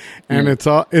 yeah. And it's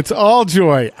all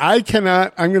joy. I'm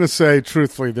going to say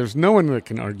truthfully, there's no one that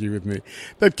can argue with me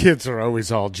that kids are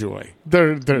always all joy.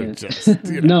 They're just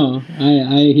No,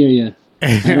 I hear you.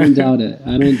 I don't doubt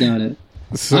it.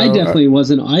 So, I definitely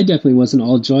wasn't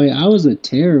all joy. I was a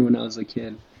terror when I was a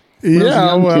kid.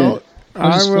 I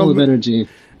was full of energy.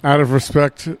 Out of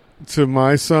respect to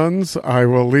my sons, I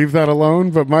will leave that alone.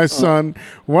 But my son,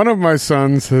 one of my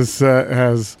sons,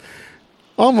 has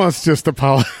almost just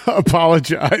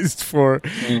apologized for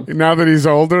now that he's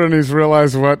older and he's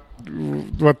realized what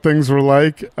things were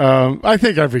like. I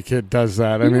think every kid does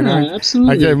that.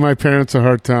 Absolutely. I gave my parents a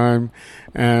hard time,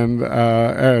 and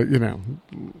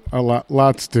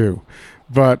lots do.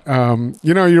 But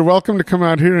you're welcome to come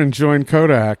out here and join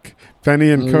Kodak.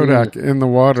 Benny and Kodak in the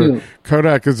water. Cool.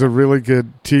 Kodak is a really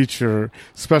good teacher,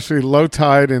 especially low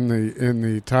tide in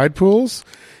the tide pools.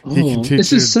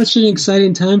 This is such an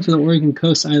exciting time for the Oregon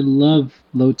coast. I love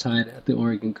low tide at the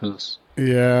Oregon coast.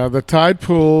 Yeah, the tide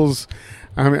pools.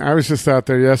 I was just out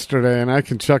there yesterday, and I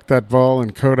can chuck that ball,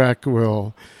 and Kodak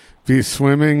will be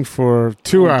swimming for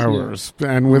 2 hours,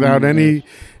 and without any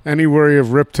worry of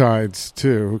riptides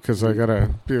too, because I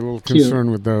gotta be a little concerned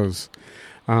with those.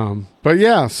 But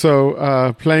yeah,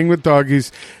 so playing with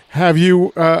doggies. Have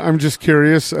you? I'm just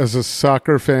curious, as a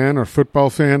soccer fan or football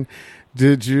fan,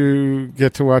 did you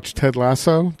get to watch Ted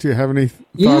Lasso? Do you have any thoughts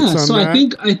on that? Yeah, so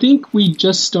I think we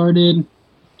just started.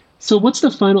 So what's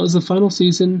the final? Is the final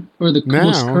season or the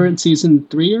most current season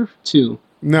 3 or 2?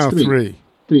 No, 3.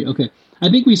 3. Okay, I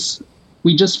think we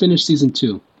just finished season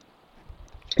 2.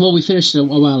 Well, we finished it a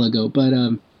while ago, but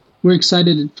we're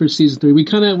excited for season 3.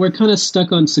 We're kind of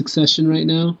stuck on Succession right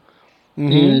now,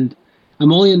 and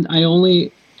I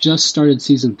only just started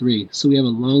season 3, so we have a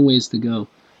long ways to go.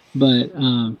 But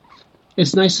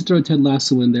it's nice to throw Ted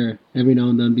Lasso in there every now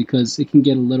and then because it can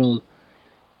get a little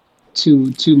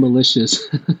too malicious.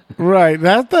 Right.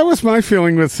 That was my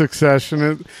feeling with Succession.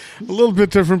 A little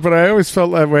bit different, but I always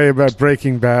felt that way about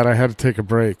Breaking Bad. I had to take a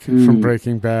break from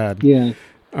Breaking Bad. Yeah.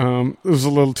 It was a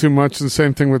little too much. The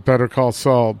same thing with Better Call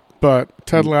Saul. But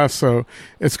Ted Lasso,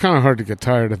 it's kind of hard to get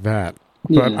tired of that.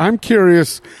 But I'm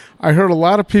curious. I heard a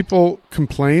lot of people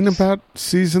complain about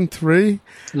season 3.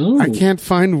 Oh. I can't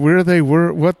find where they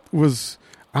were.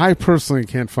 I personally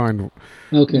can't find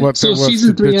what so there was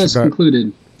season to 3 bitch has about.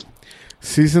 concluded.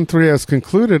 Season 3 has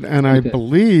concluded, and I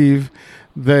believe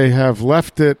they have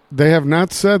left it. They have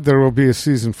not said there will be a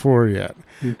season 4 yet.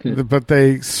 Okay. But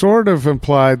they sort of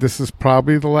implied this is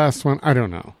probably the last one. I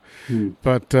don't know.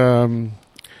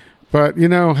 But you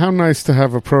know, how nice to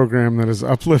have a program that is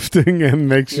uplifting and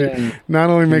makes you, not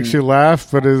only makes you laugh,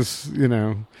 but is, you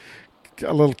know,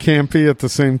 a little campy at the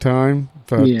same time.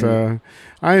 But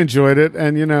I enjoyed it.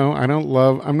 And, you know,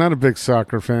 I'm not a big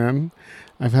soccer fan.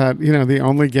 I've had, you know, the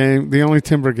only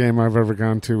Timber game I've ever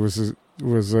gone to was a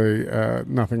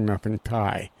 0-0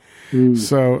 tie.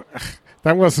 So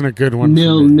that wasn't a good one.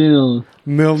 0-0.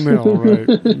 0-0, right?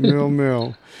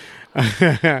 0-0.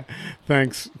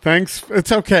 Thanks.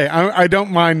 It's okay. I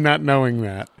don't mind not knowing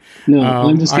that. No,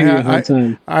 I'm just giving you a hard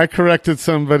time. I corrected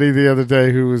somebody the other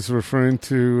day who was referring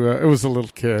to, it was a little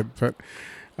kid, but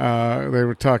they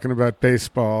were talking about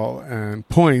baseball and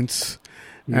points.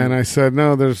 And I said,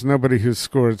 no, there's nobody who's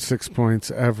scored 6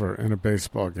 points ever in a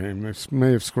baseball game. They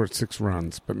may have scored 6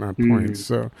 runs, but not points.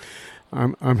 So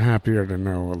I'm happier to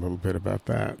know a little bit about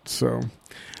that. So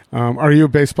are you a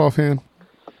baseball fan?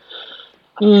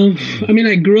 I mean,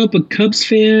 I grew up a Cubs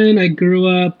fan. I grew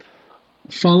up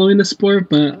following the sport,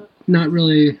 but not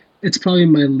really. It's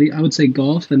probably I would say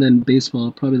golf and then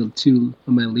baseball, probably the two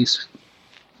of my least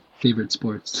favorite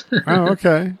sports. Oh,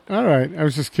 okay. All right. I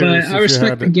was just curious. But I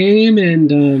respect the game,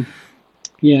 and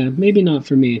maybe not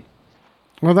for me.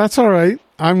 Well, that's all right.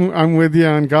 I'm with you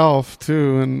on golf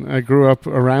too, and I grew up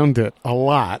around it a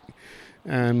lot,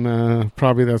 and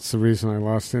probably that's the reason I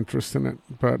lost interest in it.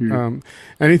 But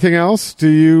anything else? Do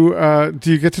you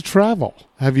get to travel?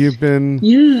 Have you been?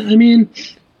 Yeah, I mean,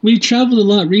 we traveled a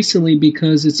lot recently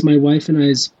because it's my wife and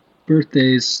I's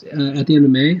birthdays at the end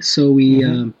of May, so we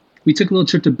took a little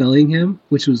trip to Bellingham,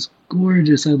 which was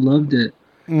gorgeous. I loved it.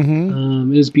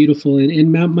 It was beautiful.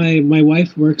 And my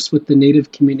wife works with the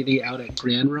native community out at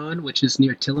Grand Ron, which is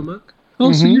near Tillamook.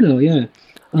 Oh, so you know, yeah.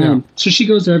 So she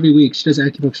goes there every week. She does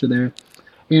acupuncture there.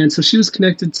 And so she was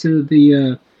connected to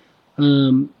the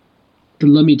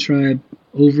Lummi tribe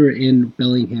over in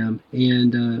Bellingham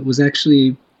and was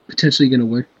actually potentially going to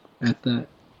work at that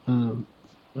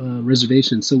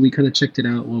reservation. So we kind of checked it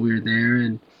out while we were there,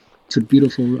 and it's a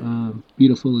beautiful,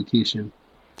 beautiful location.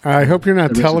 I hope you're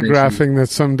not telegraphing that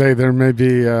someday there may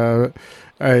be a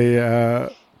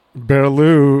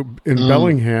Berlu in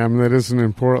Bellingham that isn't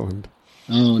in Portland.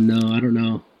 Oh, no, I don't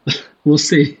know. We'll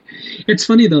see. It's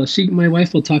funny, though. My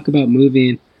wife will talk about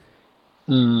moving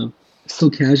so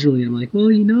casually. I'm like,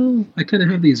 well, you know, I kind of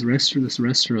have this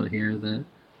restaurant here that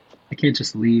I can't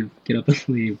just get up and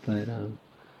leave. But I don't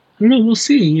know. We'll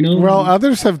see. You know. Well,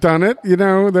 others have done it. You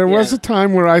know, there was a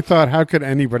time where I thought, how could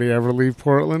anybody ever leave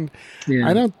Portland? Yeah.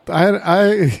 I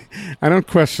don't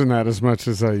question that as much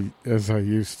as I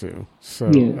used to. So,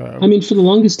 I mean, for the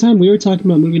longest time, we were talking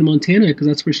about moving to Montana because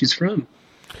that's where she's from,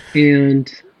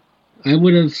 and I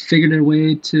would have figured a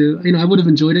way to. You know, I would have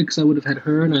enjoyed it because I would have had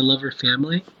her, and I love her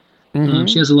family.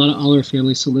 She has all her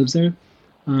family still lives there,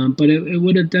 but it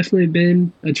would have definitely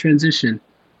been a transition,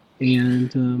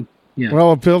 and. Yeah.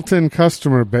 Well, a built-in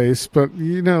customer base, but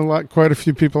you know, quite a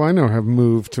few people I know have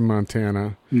moved to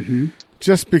Montana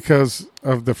just because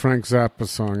of the Frank Zappa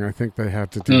song. I think they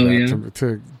had to do that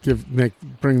to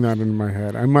bring that into my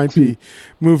head. I might be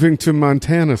moving to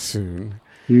Montana soon,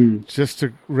 just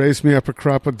to raise me up a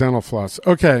crop of dental floss.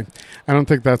 Okay, I don't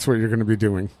think that's what you're going to be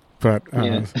doing, but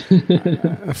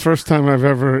first time I've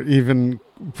ever even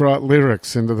brought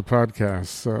lyrics into the podcast.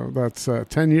 So that's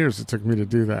 10 years it took me to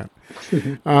do that.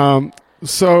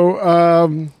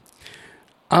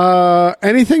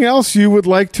 Anything else you would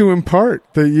like to impart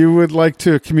that you would like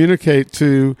to communicate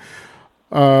to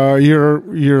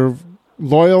your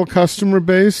loyal customer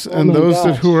base and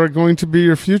those who are going to be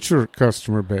your future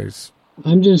customer base?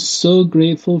 I'm just so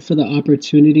grateful for the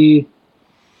opportunity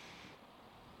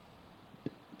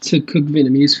to cook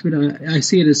Vietnamese food. I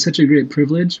see it as such a great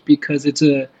privilege because it's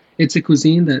a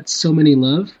cuisine that so many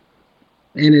love,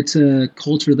 and it's a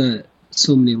culture that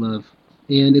so many love.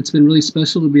 And it's been really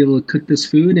special to be able to cook this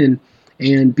food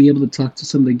and be able to talk to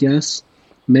some of the guests,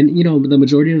 you know, the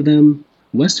majority of them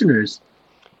Westerners,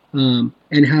 and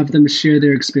have them share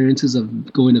their experiences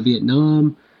of going to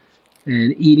Vietnam,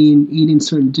 and eating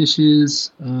certain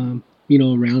dishes, around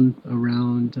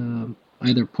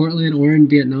either Portland or in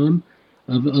Vietnam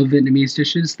of Vietnamese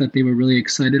dishes that they were really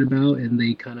excited about, and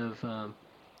they kind of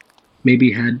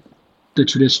maybe had the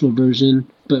traditional version,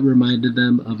 but reminded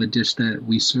them of a dish that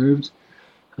we served.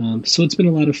 So it's been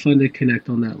a lot of fun to connect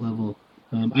on that level.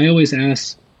 I always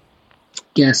ask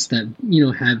guests that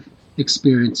have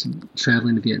experience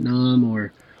traveling to Vietnam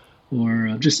or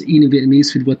just eating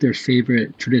Vietnamese food what their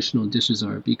favorite traditional dishes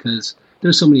are, because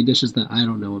there's so many dishes that I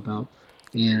don't know about,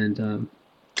 and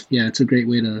it's a great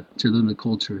way to learn the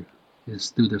culture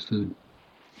is through their food.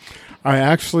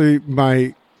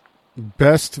 My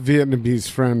best Vietnamese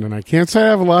friend, and I can't say I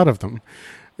have a lot of them,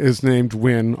 is named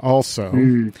Nguyen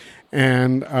also.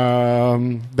 And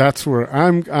that's where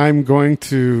I'm going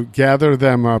to gather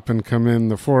them up and come in,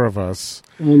 the four of us,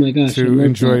 oh my gosh, to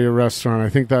enjoy your restaurant. I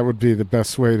think that would be the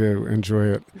best way to enjoy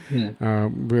it.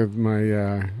 With my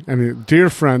and dear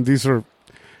friend. These are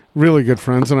really good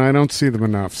friends, and I don't see them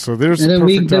enough. So there's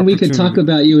and then we could talk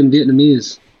about you in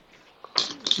Vietnamese.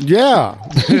 Yeah.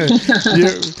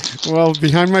 Well,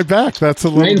 behind my back. That's a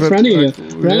little right in bit, front of you. In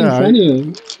front of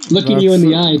you. Looking you in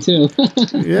the eye, too.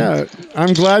 Yeah.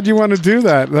 I'm glad you want to do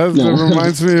that. That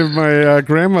reminds me of my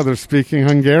grandmother speaking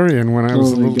Hungarian when I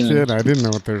was a little kid. I didn't know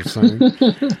what they were saying.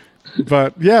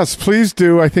 But yes, please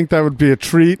do. I think that would be a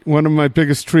treat. One of my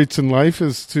biggest treats in life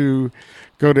is to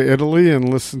go to Italy and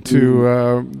listen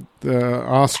to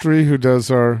Austri, who does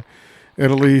our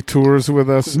Italy tours with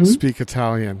us, speak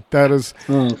Italian. That is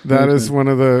one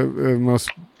of the most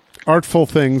artful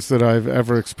things that I've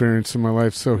ever experienced in my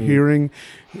life. So hearing,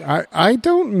 I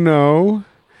don't know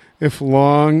if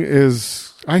Long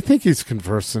is, I think he's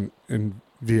conversant in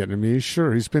Vietnamese.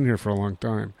 Sure, he's been here for a long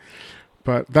time.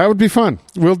 But that would be fun.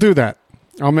 We'll do that.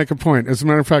 I'll make a point. As a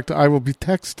matter of fact, I will be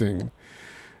texting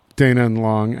Dana and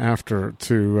Long after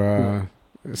to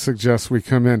suggest we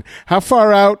come in. How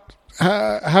far out?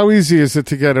 How easy is it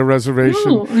to get a reservation?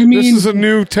 No, I mean, this is a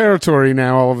new territory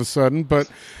now all of a sudden, but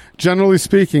generally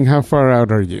speaking, how far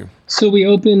out are you? So we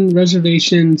open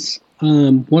reservations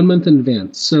 1 month in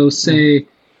advance. So say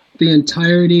the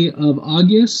entirety of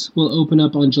August will open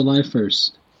up on July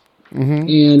 1st.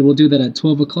 And we'll do that at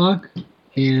 12 o'clock.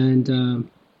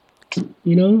 And,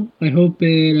 I hope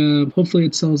hopefully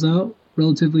it sells out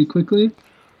relatively quickly.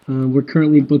 We're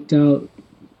currently booked out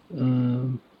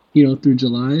through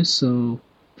July, so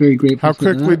very grateful. How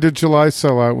quickly did July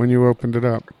sell out when you opened it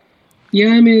up?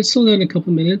 Yeah, I mean, it sold out in a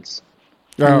couple minutes.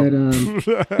 Oh.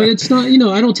 But it's not,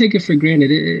 I don't take it for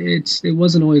granted. It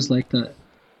wasn't always like that.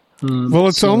 Well,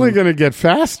 it's only going to get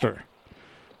faster.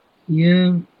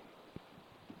 Yeah.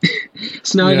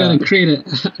 So now I got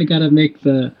to make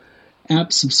the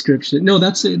app subscription. No,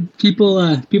 that's it. People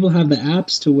have the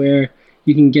apps to where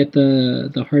you can get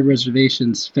the hard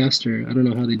reservations faster. I don't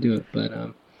know how they do it, but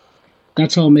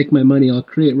that's how I'll make my money. I'll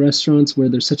create restaurants where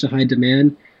there's such a high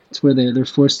demand. It's where they're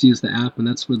forced to use the app, and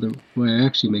that's where I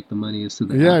actually make the money is through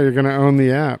the app. You're going to own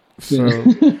the app. So,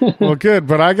 well, good.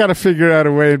 But I got to figure out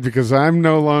a way because I'm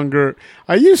no longer.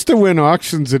 I used to win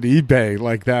auctions at eBay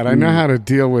like that. I know how to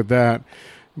deal with that.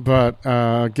 But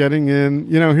getting in,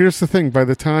 here's the thing. By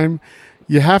the time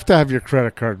you have to have your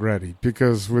credit card ready,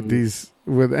 because with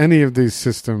any of these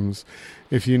systems,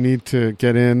 if you need to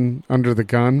get in under the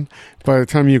gun, by the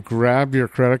time you grab your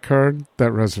credit card,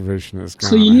 that reservation is gone.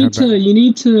 So you need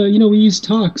to, we use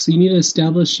Talk, so you need to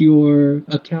establish your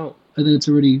account that it's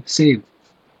already saved.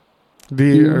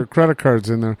 The credit card's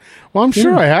in there. Well, I'm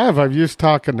sure I have. I've used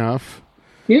Talk enough.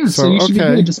 Yeah, so you should be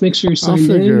good. Just make sure you're signed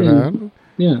in. I'll figure it out.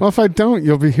 Yeah. Well, if I don't,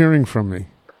 you'll be hearing from me.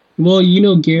 Well,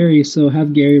 Gary, so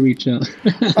have Gary reach out.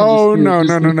 Oh, no.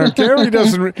 Gary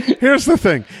doesn't. Here's the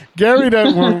thing. Gary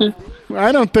doesn't.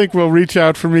 I don't think will reach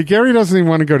out for me. Gary doesn't even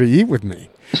want to go to eat with me.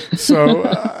 So,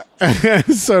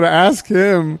 so to ask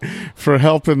him for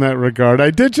help in that regard,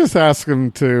 I did just ask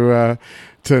him to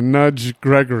nudge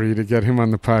Gregory to get him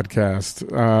on the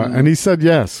podcast, and he said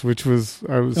yes, which was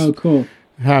I was cool.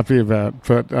 happy about.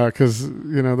 But because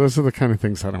those are the kind of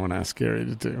things I don't want to ask Gary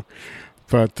to do.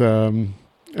 But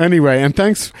anyway, and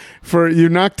thanks for you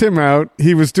knocked him out.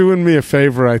 He was doing me a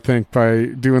favor, I think, by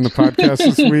doing the podcast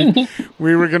this week.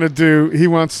 We're gonna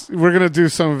do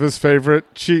some of his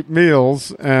favorite cheap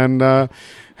meals, and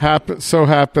so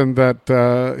happened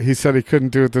that he said he couldn't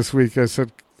do it this week. I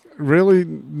said, really,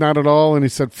 not at all, and he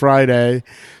said Friday.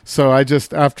 So I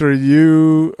just after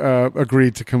you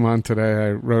agreed to come on today,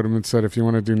 I wrote him and said, if you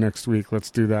want to do next week,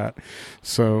 let's do that.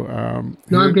 So I'm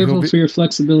grateful for your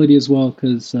flexibility as well,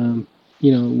 because.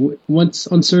 Once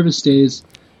on service days,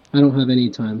 I don't have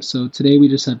any time. So today we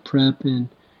just had prep and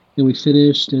we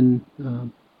finished, and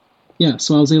Yeah,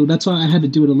 so I was able. That's why I had to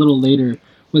do it a little later.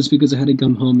 Was because I had to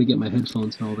come home to get my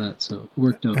headphones and all that. So it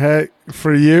worked out. Hey,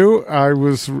 for you,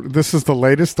 this is the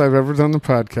latest I've ever done the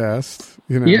podcast.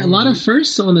 Yeah, a lot of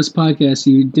firsts on this podcast.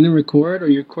 You didn't record, or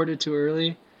you recorded too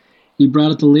early. You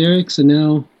brought up the lyrics, and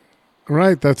now.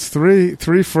 Right, that's three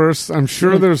firsts. I'm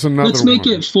sure there's another. Let's make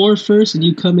it 4 firsts, and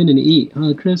you come in and eat,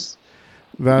 huh, Chris?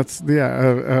 That's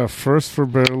first for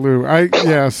Berlu.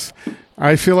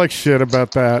 I feel like shit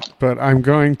about that, but I'm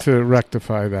going to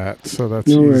rectify that. So that's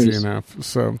easy enough.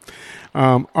 So,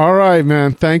 all right,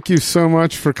 man. Thank you so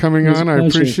much for coming on. I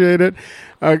appreciate it.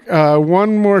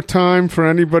 One more time for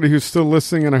anybody who's still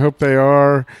listening, and I hope they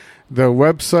are. The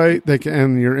website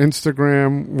and your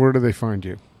Instagram. Where do they find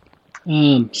you?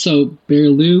 So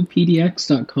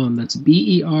berlupdx.com. That's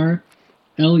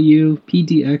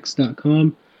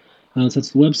BERLUPDX.com. So that's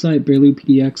the website,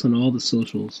 BerluPDX on all the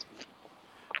socials.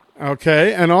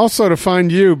 Okay, and also to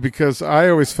find you, because I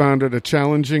always found it a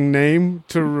challenging name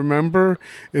to remember.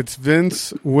 It's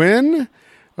Vince Nguyen.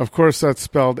 Of course, that's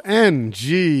spelled Nguyen.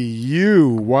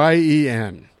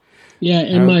 Yeah,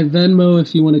 and my Venmo,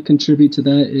 if you want to contribute to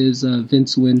that, is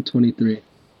Vince Nguyen 23.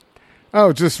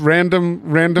 Oh, just random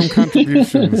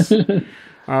contributions.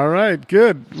 All right,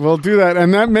 good. We'll do that.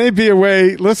 And that may be a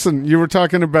way, listen, you were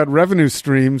talking about revenue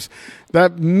streams.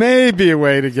 That may be a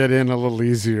way to get in a little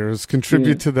easier, is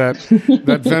contribute to that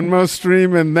Venmo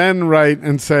stream and then write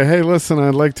and say, hey, listen,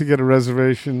 I'd like to get a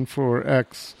reservation for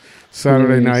X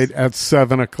Saturday night at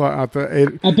 7 o'clock. At the 8.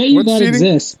 I bet you that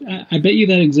exists. I bet you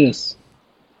that exists.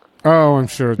 Oh, I'm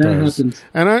sure it does. Happens.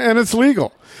 And it's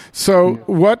legal. So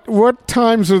what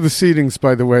times are the seatings,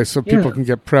 by the way, so people can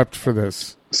get prepped for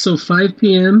this? So 5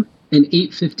 p.m. and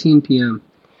 8:15 p.m.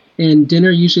 And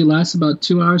dinner usually lasts about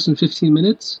 2 hours and 15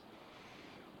 minutes.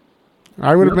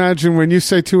 I would imagine when you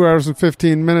say 2 hours and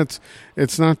 15 minutes,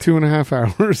 it's not 2.5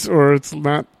 hours, or it's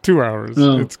not 2 hours.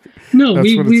 Oh.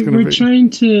 We're trying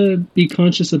to be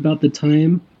conscious about the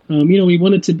time. We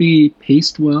want it to be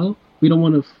paced well. We don't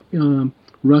want to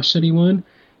rush anyone.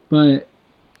 But,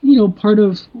 part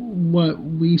of what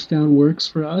we found works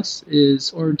for us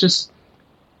is, or just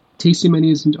tasting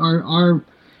menus, our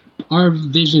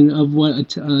vision of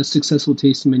what a successful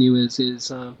tasting menu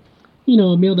is a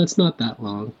meal that's not that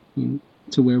long,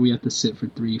 to where we have to sit for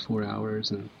 3-4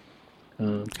 hours. And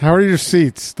how are your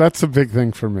seats? That's a big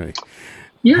thing for me.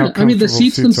 Yeah, I mean the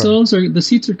seats themselves are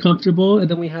comfortable, and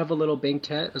then we have a little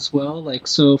banquette as well.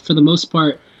 So for the most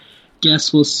part,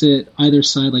 guests will sit either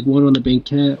side, like one on the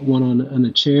banquette, one on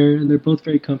a chair, and they're both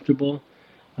very comfortable.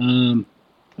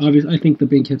 Obviously, I think the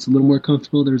banquette's a little more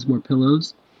comfortable. There's more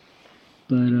pillows.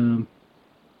 But,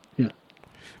 yeah.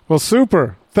 Well,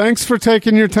 super. Thanks for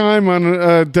taking your time on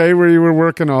a day where you were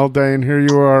working all day, and here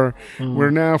you are. We're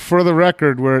now, for the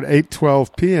record, we're at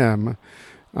 8:12 p.m.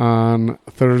 on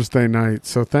Thursday night.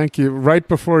 So thank you. Right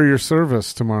before your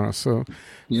service tomorrow. So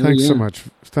thanks so much.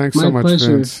 Thanks so much,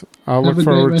 pleasure. Vince. I'll look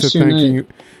forward to thanking you.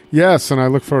 Yes, and I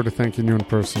look forward to thanking you in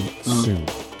person soon.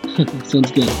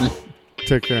 Sounds good. Bye.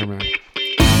 Take care, man.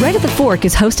 Right at the Fork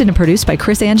is hosted and produced by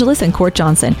Chris Angeles and Court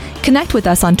Johnson. Connect with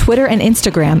us on Twitter and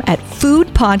Instagram at Food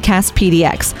Podcast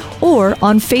PDX, or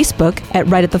on Facebook at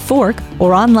Right at the Fork,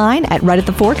 or online at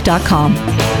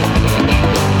rightatthefork.com.